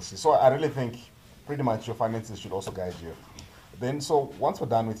that people see. So I really think pretty much your finances should also guide you. Then, so once we're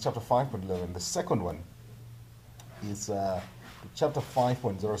done with chapter 5.11, the second one is chapter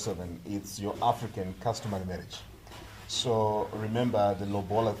 5.07. It's your African customary marriage. So remember the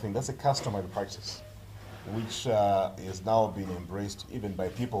lobola thing, that's a customary practice which is now being embraced even by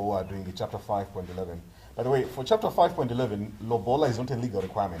people who are doing the chapter 5.11. By the way, for chapter 5.11, lobola is not a legal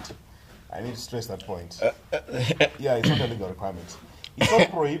requirement. I need to stress that point. Yeah, it's not a legal requirement. It's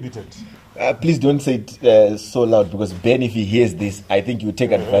not prohibited. Please don't say it so loud, because Ben, if he hears this, I think you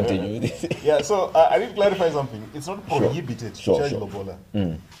take advantage of this. Yeah, so I need to clarify something. It's not prohibited to charge lobola,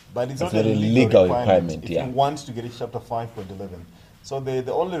 but it's not a legal requirement if you want to get it chapter 5.11. So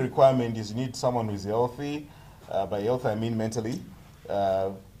the only requirement is you need someone who is healthy. By healthy, I mean mentally.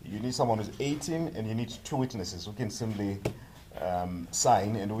 You need someone who's 18, and you need 2 witnesses who can simply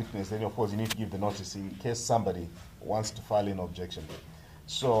sign and witness. Then, of course, you need to give the notice in case somebody wants to file an objection.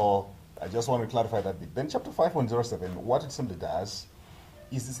 So I just want to clarify that bit. Then chapter 5.07, what it simply does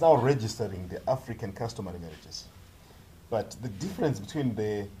is it's now registering the African customary marriages. But the difference between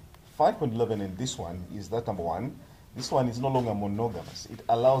the 5.11 and this one is that, number one, this one is no longer monogamous. It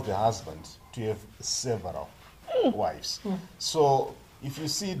allows the husband to have several wives. So if you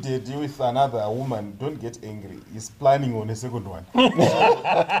see Daddy with another woman, don't get angry. He's planning on a second one.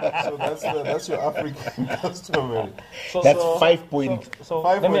 So that's your African customary. So, That's so, 5 point. So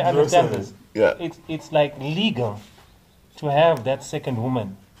let me understand this. Yeah. It's like legal to have that second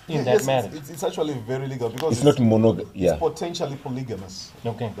woman in that marriage. It's actually very legal, because It's not monogamous. Yeah. It's potentially polygamous.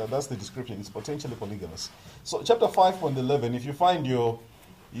 Okay. That's the description. It's potentially polygamous. So chapter 5.11, if you find your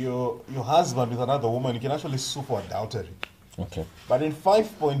husband with another woman, you can actually sue for adultery. Okay. But in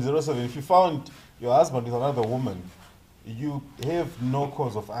 5.07, if you found your husband with another woman, you have no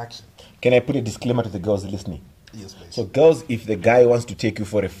cause of action. Can I put a disclaimer to the girls listening? Yes, please. So girls, if the guy wants to take you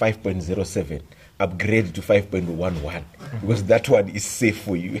for a 5.07, upgrade to 5.11, because that one is safe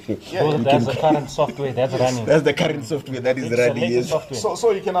for you. Yeah, that's the current software that's running. That's the current software that is running. Yes.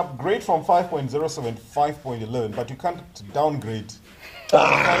 So you can upgrade from 5.07 to 5.11, but you can't downgrade.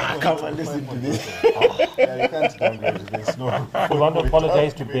 Come on, listen to this. Yeah, you can't downgrade. There's no. We want to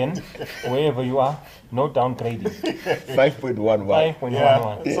apologize to Ben, wherever you are. No downgrading. 5.11. 5.11.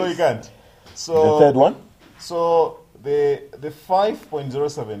 Yeah, so you can't. So the third one? So the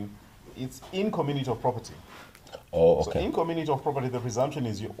 5.07, it's in community of property. Oh, okay. So in community of property, the presumption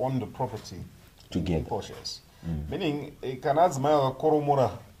is you own the property together. Shares. Meaning, the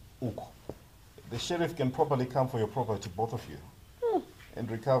sheriff can properly come for your property, both of you, and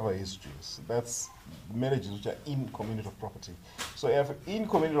recover his dues. That's marriages which are in community of property. So if in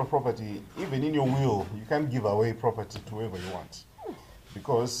community of property, even in your will, you can't give away property to whoever you want,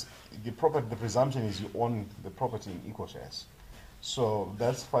 because the presumption is you own the property in equal shares. So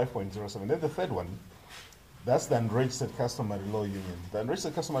that's 5.07. Then the third one, that's the unregistered customary law union. The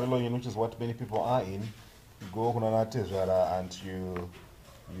unregistered customary law union, which is what many people are in, you go and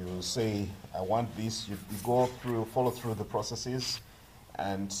you say, I want this. You follow through the processes,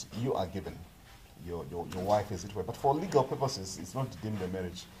 and you are given your wife, as it were. But for legal purposes, it's not deemed a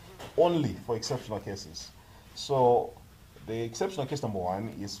marriage, only for exceptional cases. So the exceptional case number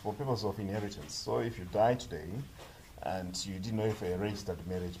one is for purposes of inheritance. So if you die today and you didn't know if a registered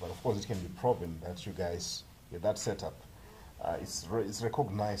marriage, but of course it can be proven that you guys, with that setup, it's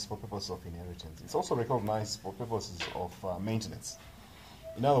recognized for purposes of inheritance. It's also recognized for purposes of maintenance.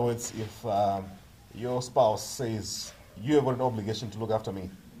 In other words, if your spouse says, you have an obligation to look after me,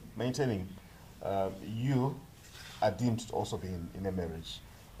 maintaining, you are deemed to also be in a marriage.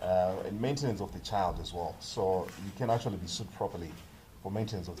 and maintenance of the child as well. So you can actually be sued properly for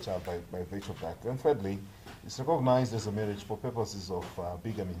maintenance of the child by virtue of that. And thirdly, it's recognized as a marriage for purposes of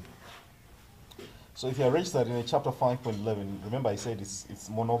bigamy. So if you are registered in a chapter 5.11, remember I said it's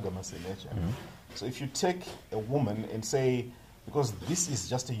monogamous in nature. So if you take a woman and say, because this is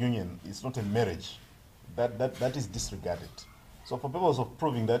just a union, it's not a marriage, that is disregarded. So for purpose of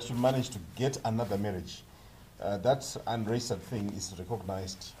proving that you managed to get another marriage, that unregistered thing is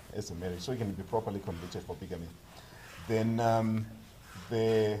recognized as a marriage, so you can be properly convicted for bigamy. Then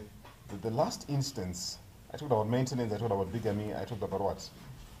the last instance, I talked about maintenance, I talked about bigamy, I talked about what?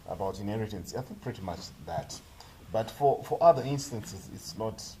 About inheritance. I think pretty much that. But for other instances, it's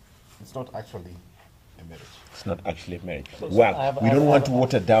not actually a marriage. It's not actually a marriage. So Well, we don't want to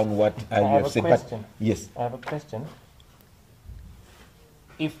water down what you have said, but yes. I have a question.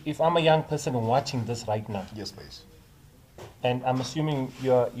 If I'm a young person watching this right now. Yes, please. And I'm assuming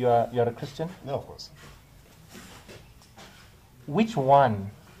you're a Christian? No, of course. Which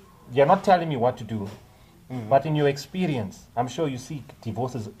one? You're not telling me what to do, but in your experience, I'm sure you see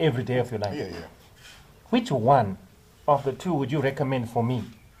divorces every day of your life. Yeah. Which one of the two would you recommend for me?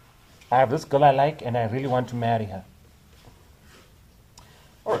 I have this girl I like and I really want to marry her.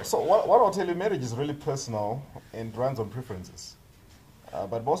 All right, so what I'll tell you, marriage is really personal and runs on preferences.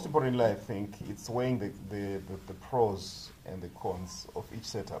 But most importantly, I think it's weighing the pros and the cons of each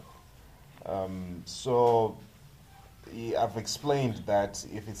setup. So I've explained that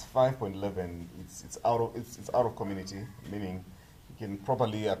if it's 5.11, it's out of community, meaning you can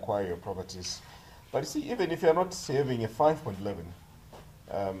properly acquire your properties. But you see, even if you're not having a 5.11,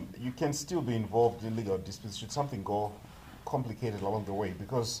 you can still be involved in legal disputes should something go complicated along the way,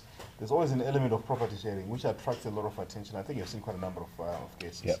 because there's always an element of property sharing which attracts a lot of attention. I think you've seen quite a number of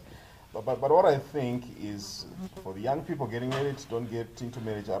cases. Yep. But what I think is, for the young people getting married, don't get into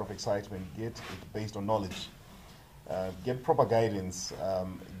marriage out of excitement. Get it based on knowledge. Get proper guidance.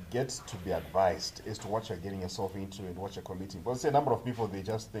 Get to be advised as to what you're getting yourself into and what you're committing. Because a number of people, they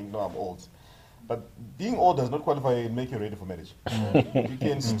just think, no, I'm old. But being old does not qualify and make you ready for marriage. You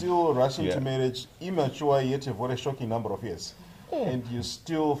can still rush into marriage immature, yet you've got a shocking number of years. And you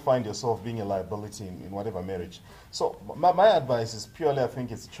still find yourself being a liability in whatever marriage. So my advice is purely, I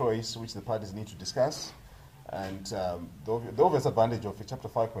think it's choice which the parties need to discuss. And the obvious advantage of Chapter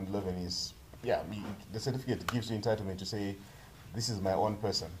 5.11 is, the certificate gives you entitlement to say, this is my own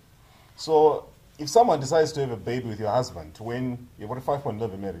person. So if someone decides to have a baby with your husband when you've got a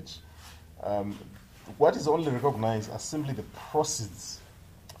 5.11 marriage, what is only recognized are simply the proceeds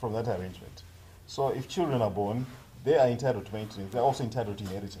from that arrangement. So if children are born, they are entitled to maintenance. They're also entitled to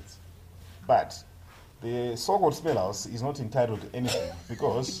inheritance. But the so-called smell house is not entitled to anything,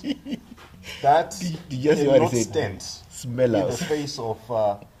 because that cannot stand smell in house. the face of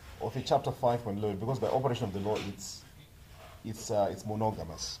a Chapter 5.11, because by operation of the law, it's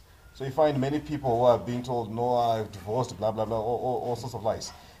monogamous. So you find many people who are being told, no, I've divorced, blah, blah, blah, all sorts of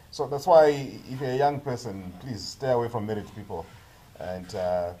lies. So that's why if you're a young person, please stay away from married people. And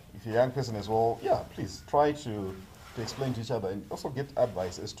if you're a young person as well, please try to explain to each other and also get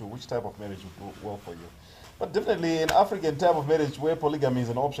advice as to which type of marriage would work well for you. But definitely an African type of marriage where polygamy is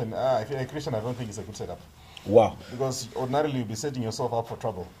an option, if you're a Christian, I don't think it's a good setup. Wow. Because ordinarily you'll be setting yourself up for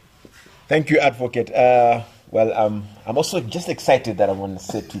trouble. Thank you, Advocate. Well, I'm also just excited that I want to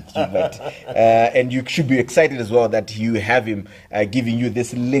sit with you, but, and you should be excited as well that you have him giving you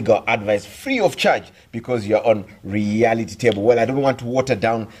this legal advice free of charge, because you're on Reality Table. Well, I don't want to water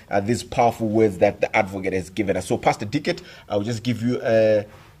down these powerful words that the Advocate has given us. So, Pastor Dickett, I'll just give you a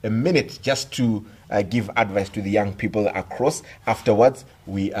minute just to give advice to the young people across. Afterwards,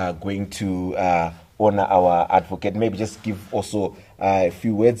 we are going to honor our Advocate. Maybe just give also a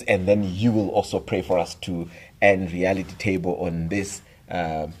few words, and then you will also pray for us to end Reality Table on this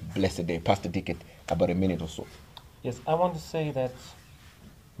blessed day. Pastor Dickett, about a minute or so. Yes, I want to say that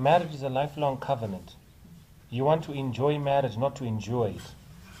marriage is a lifelong covenant. You want to enjoy marriage, not to enjoy it.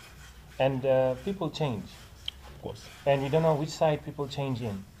 And people change. Of course. And we don't know which side people change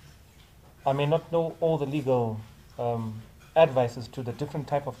in. I may not know all the legal advices to the different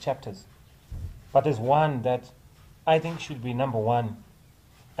type of chapters, but there's one that I think should be number one,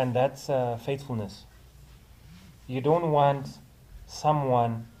 and that's faithfulness. You don't want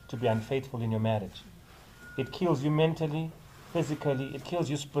someone to be unfaithful in your marriage. It kills you mentally, physically, it kills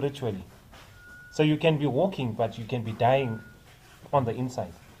you spiritually. So you can be walking, but you can be dying on the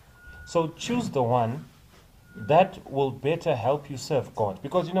inside. So choose the one that will better help you serve God.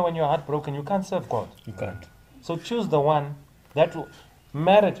 Because when you're heartbroken, you can't serve God. You can't. So choose the one that will...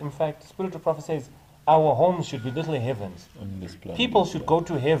 Marriage, in fact, spiritual prophet says, our homes should be little heavens. On this planet. People should go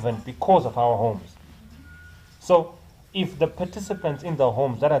to heaven because of our homes. So if the participants in the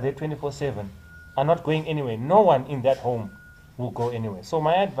homes that are there 24/7 are not going anywhere, no one in that home will go anywhere. So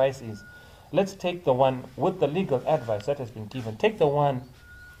my advice is, let's take the one with the legal advice that has been given. Take the one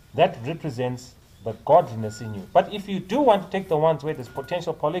that represents the godliness in you. But if you do want to take the ones where there's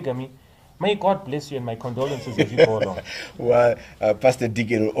potential polygamy, may God bless you, and my condolences as you go along. Well, Pastor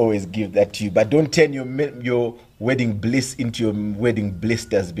Dick will always give that to you, but don't turn your wedding bliss into your wedding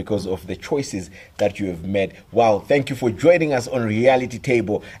blisters because of the choices that you have made. Wow, thank you for joining us on Reality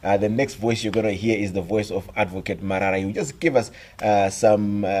Table. The next voice you're going to hear is the voice of Advocate Mandara. You just give us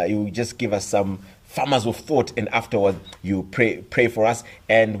some farmers of thought, and afterward you pray for us,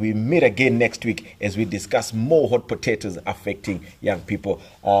 and we meet again next week as we discuss more hot potatoes affecting young people.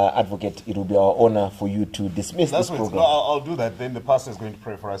 Advocate, it will be our honor for you to dismiss this program. No, I'll do that. Then the pastor is going to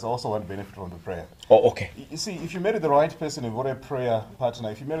pray for us. I also want benefit from the prayer. Oh, okay. You see, if you marry the right person, you've got a prayer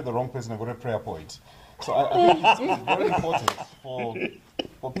partner. If you marry the wrong person, you've got a prayer point. So I think it's very important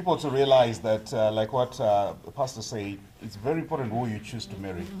for people to realize that, like what the pastor said, it's very important who you choose to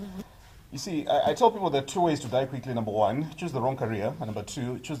marry. You see, I tell people there are 2 ways to die quickly. Number 1, choose the wrong career. And number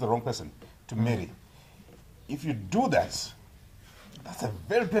 2, choose the wrong person to marry. If you do that, that's a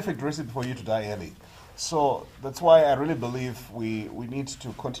very perfect recipe for you to die early. So that's why I really believe we need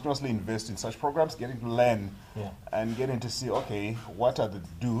to continuously invest in such programs, getting to learn and getting to see, okay, what are the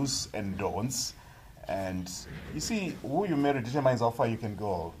do's and don'ts. And you see, who you marry determines how far you can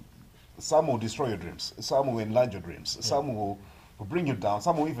go. Some will destroy your dreams. Some will enlarge your dreams. Some will bring you down.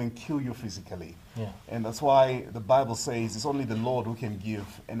 Some will even kill you physically. And that's why the Bible says it's only the Lord who can give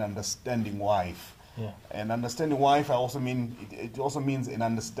an understanding wife. An understanding wife, it also means an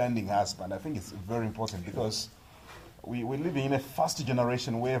understanding husband. I think it's very important because we're living in a fast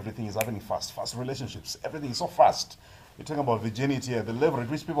generation where everything is happening fast relationships. Everything is so fast. You're talking about virginity, the level at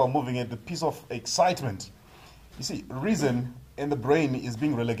which people are moving at the piece of excitement. You see, reason and the brain is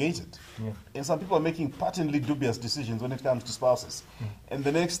being relegated. And some people are making patently dubious decisions when it comes to spouses. And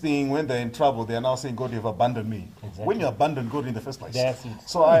the next thing, when they're in trouble, they're now saying, God, you've abandoned me. When you abandoned God in the first place.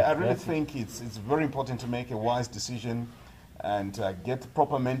 So I really think it's very important to make a wise decision and get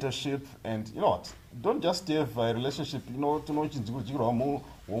proper mentorship. And you know what? Don't just have a relationship,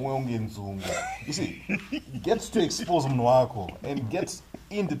 you see, get to expose Mnuako and get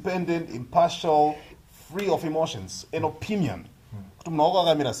independent, impartial, free of emotions, an opinion.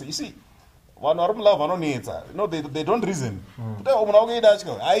 You see, they don't reason. No,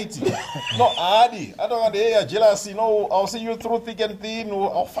 Adi, I don't want to hear jealousy. No, I'll see you through thick and thin.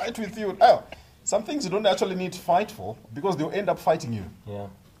 I'll fight with you. Some things you don't actually need to fight for because they'll end up fighting you.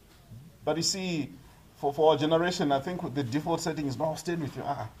 But you see, for our generation, I think the default setting is now stand with you.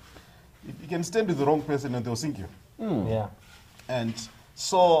 You can stand with the wrong person and they'll sink you. And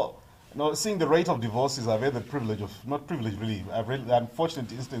so, seeing the rate of divorces, I've had the privilege of, not privilege really, I've read the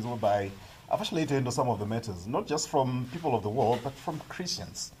unfortunate instance whereby I've actually entered into some of the matters, not just from people of the world, but from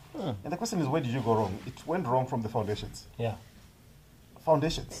Christians. And the question is, where did you go wrong? It went wrong from the foundations.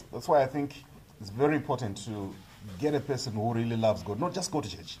 Foundations. That's why I think it's very important to get a person who really loves God, not just go to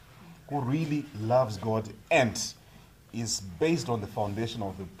church, who really loves God and is based on the foundation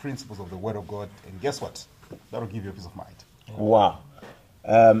of the principles of the Word of God. And guess what? That will give you a peace of mind. Wow.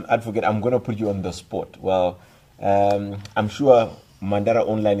 Advocate, I'm going to put you on the spot. Well, I'm sure Mandara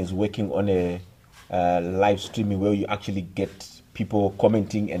Online is working on a live streaming where you actually get people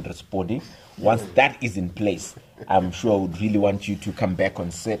commenting and responding. Once that is in place, I'm sure I would really want you to come back on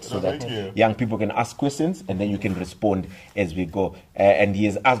set so that young people can ask questions and then you can respond as we go. And he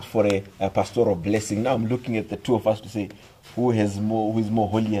has asked for a pastoral blessing. Now I'm looking at the two of us to say who is more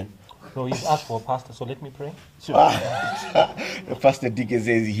holier. So he's asked for a pastor, so let me pray. Sure. Pastor Dickett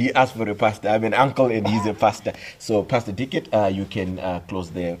says he asked for a pastor. I'm an uncle and he's a pastor. So Pastor Dickett, you can close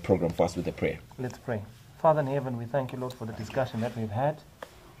the program for us with a prayer. Let's pray. Father in heaven, we thank you, Lord, for the discussion that we've had.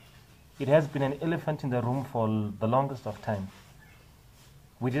 It has been an elephant in the room for the longest of time.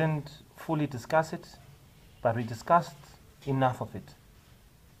 We didn't fully discuss it, but we discussed enough of it.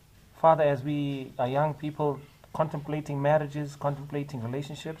 Father, as we are young people contemplating marriages, contemplating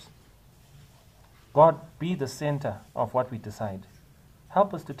relationships, God, be the center of what we decide.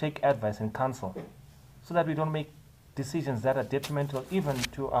 Help us to take advice and counsel so that we don't make decisions that are detrimental even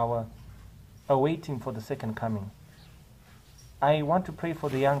to our awaiting for the second coming. I want to pray for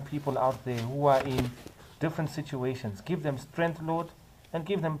the young people out there who are in different situations. Give them strength, Lord, and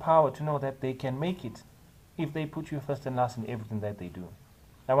give them power to know that they can make it if they put you first and last in everything that they do.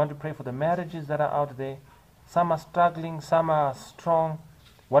 I want to pray for the marriages that are out there. Some are struggling, some are strong,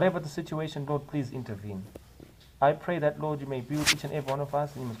 Whatever the situation, Lord, please intervene. I pray that, Lord, you may be with each and every one of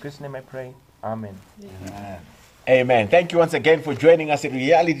us. In His Christ's name I pray. Amen. Amen. Amen. Thank you once again for joining us at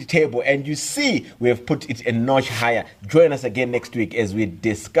Reality Table. And you see, we have put it a notch higher. Join us again next week as we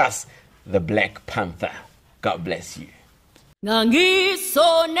discuss the Black Panther. God bless you.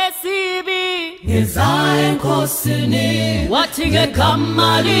 Ngangisone sibi ngezayo enkosini wathi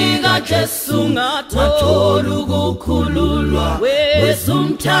ngegama lika Jesu ngathola ukukhululwa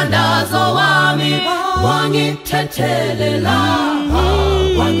wesumthandazo wami wangithethelela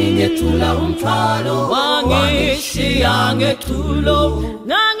wangingethula umthwalo wangishiya ngethulo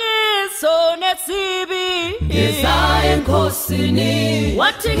ngangisone sibi ngezayo enkosini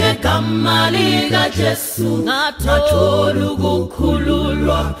wathi ngegama lika Jesu ngathola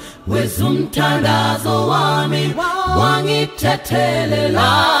ukukhululwa wesumthandazo wami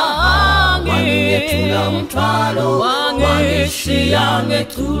wangithethelela wangingethula umthwalo wangishiya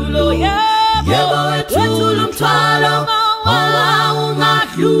ngethulo yebo wethula umthwalo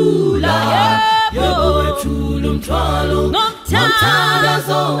ungadlula yebo wethula umthwalo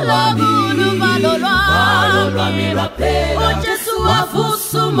ngomthandazo wami uvalo lwami lwaphela uJesu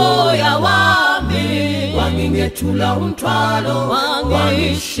wavusa umoya wami wangingethula umthwalo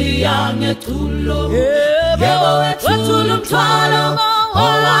wangishiya ngethulo yebo wethula umthwalo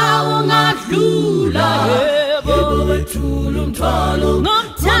ungadlula yebo wethula umthwalo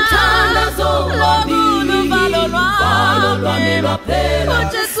ngomthandazo wami uvalo lwami lwaphela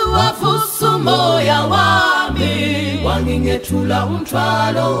uJesu wavusa umoya wami wangingethula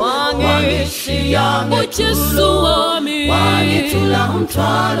umthwalo wangishiya ngethulo wangithula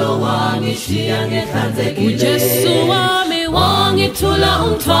umthwalo wangishiya ngehlanzekile uJesu wami wangithula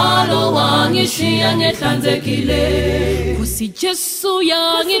umthwalo wangishiya ngehlanzekile kusi Jesu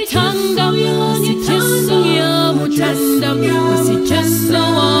yangithanda kusi Jesu yamuthanda kusi Jesu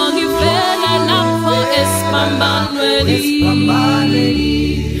wangifela lapho esiphambanweni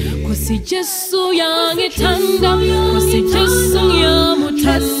kusi Jesu yangithanda kusi Jesu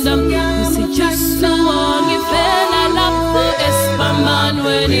yamuthanda kusi Jesu wangifela lapho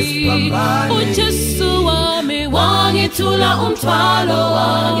esiphambanweni uJesu wami wangithula umthwalo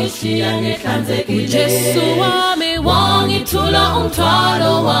wangishiya ngehlanzekile uJesu wami wangithula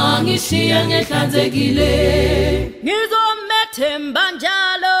umthwalo wangishiya ngehlanzekile ngizomethemba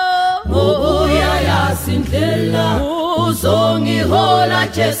njalo ubuya yasindlela uzongihola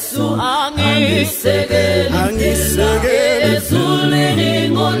Jesu angisekele ezulwini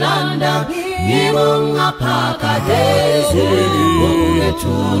ngolanda ngibongaphakade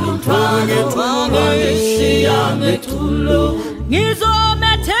ngethula umthwalo wangishiya ngethulo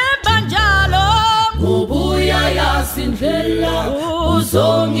ngizomethemba njalo ubuya yasindlela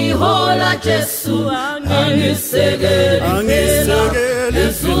uzongihola Jesu angisekele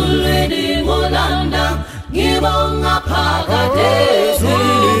ezulwini ngolanda ngibongaphakade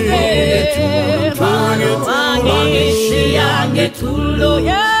ngethula umthwalo wangishiya ngethulo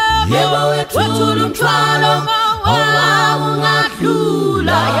yebo wethula umthwalo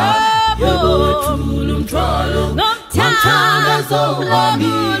ungadlula yebo wethula umthwalo ngomthandazo wami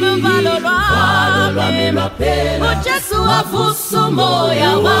uvalo lwami lwaphela uJesu wavusa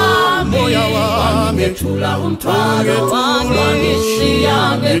umoya wami wangithula umthwalo wangishiya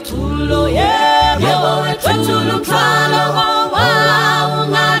ngethulo yebo wethula umthwalo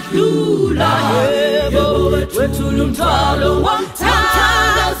ungadlula yebo wethula umthwalo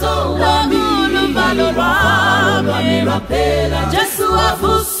ngomthandazo wami uvalo lwami lwaphela Jesu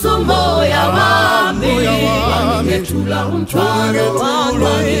wavusa umoya wami wangithula umthwalo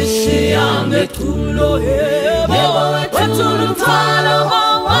wangishiya ngethulo yebo wethula umthwalo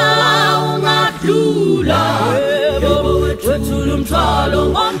ungadlula yebo wethula umthwalo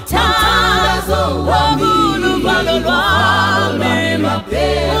ngomthandazo wami uvalo lwami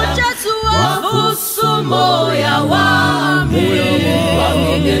lwaphela Jesu wavusa umoya wami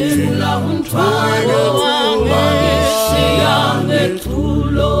wangithula umthwalo wangishiya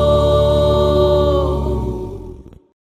ngethulo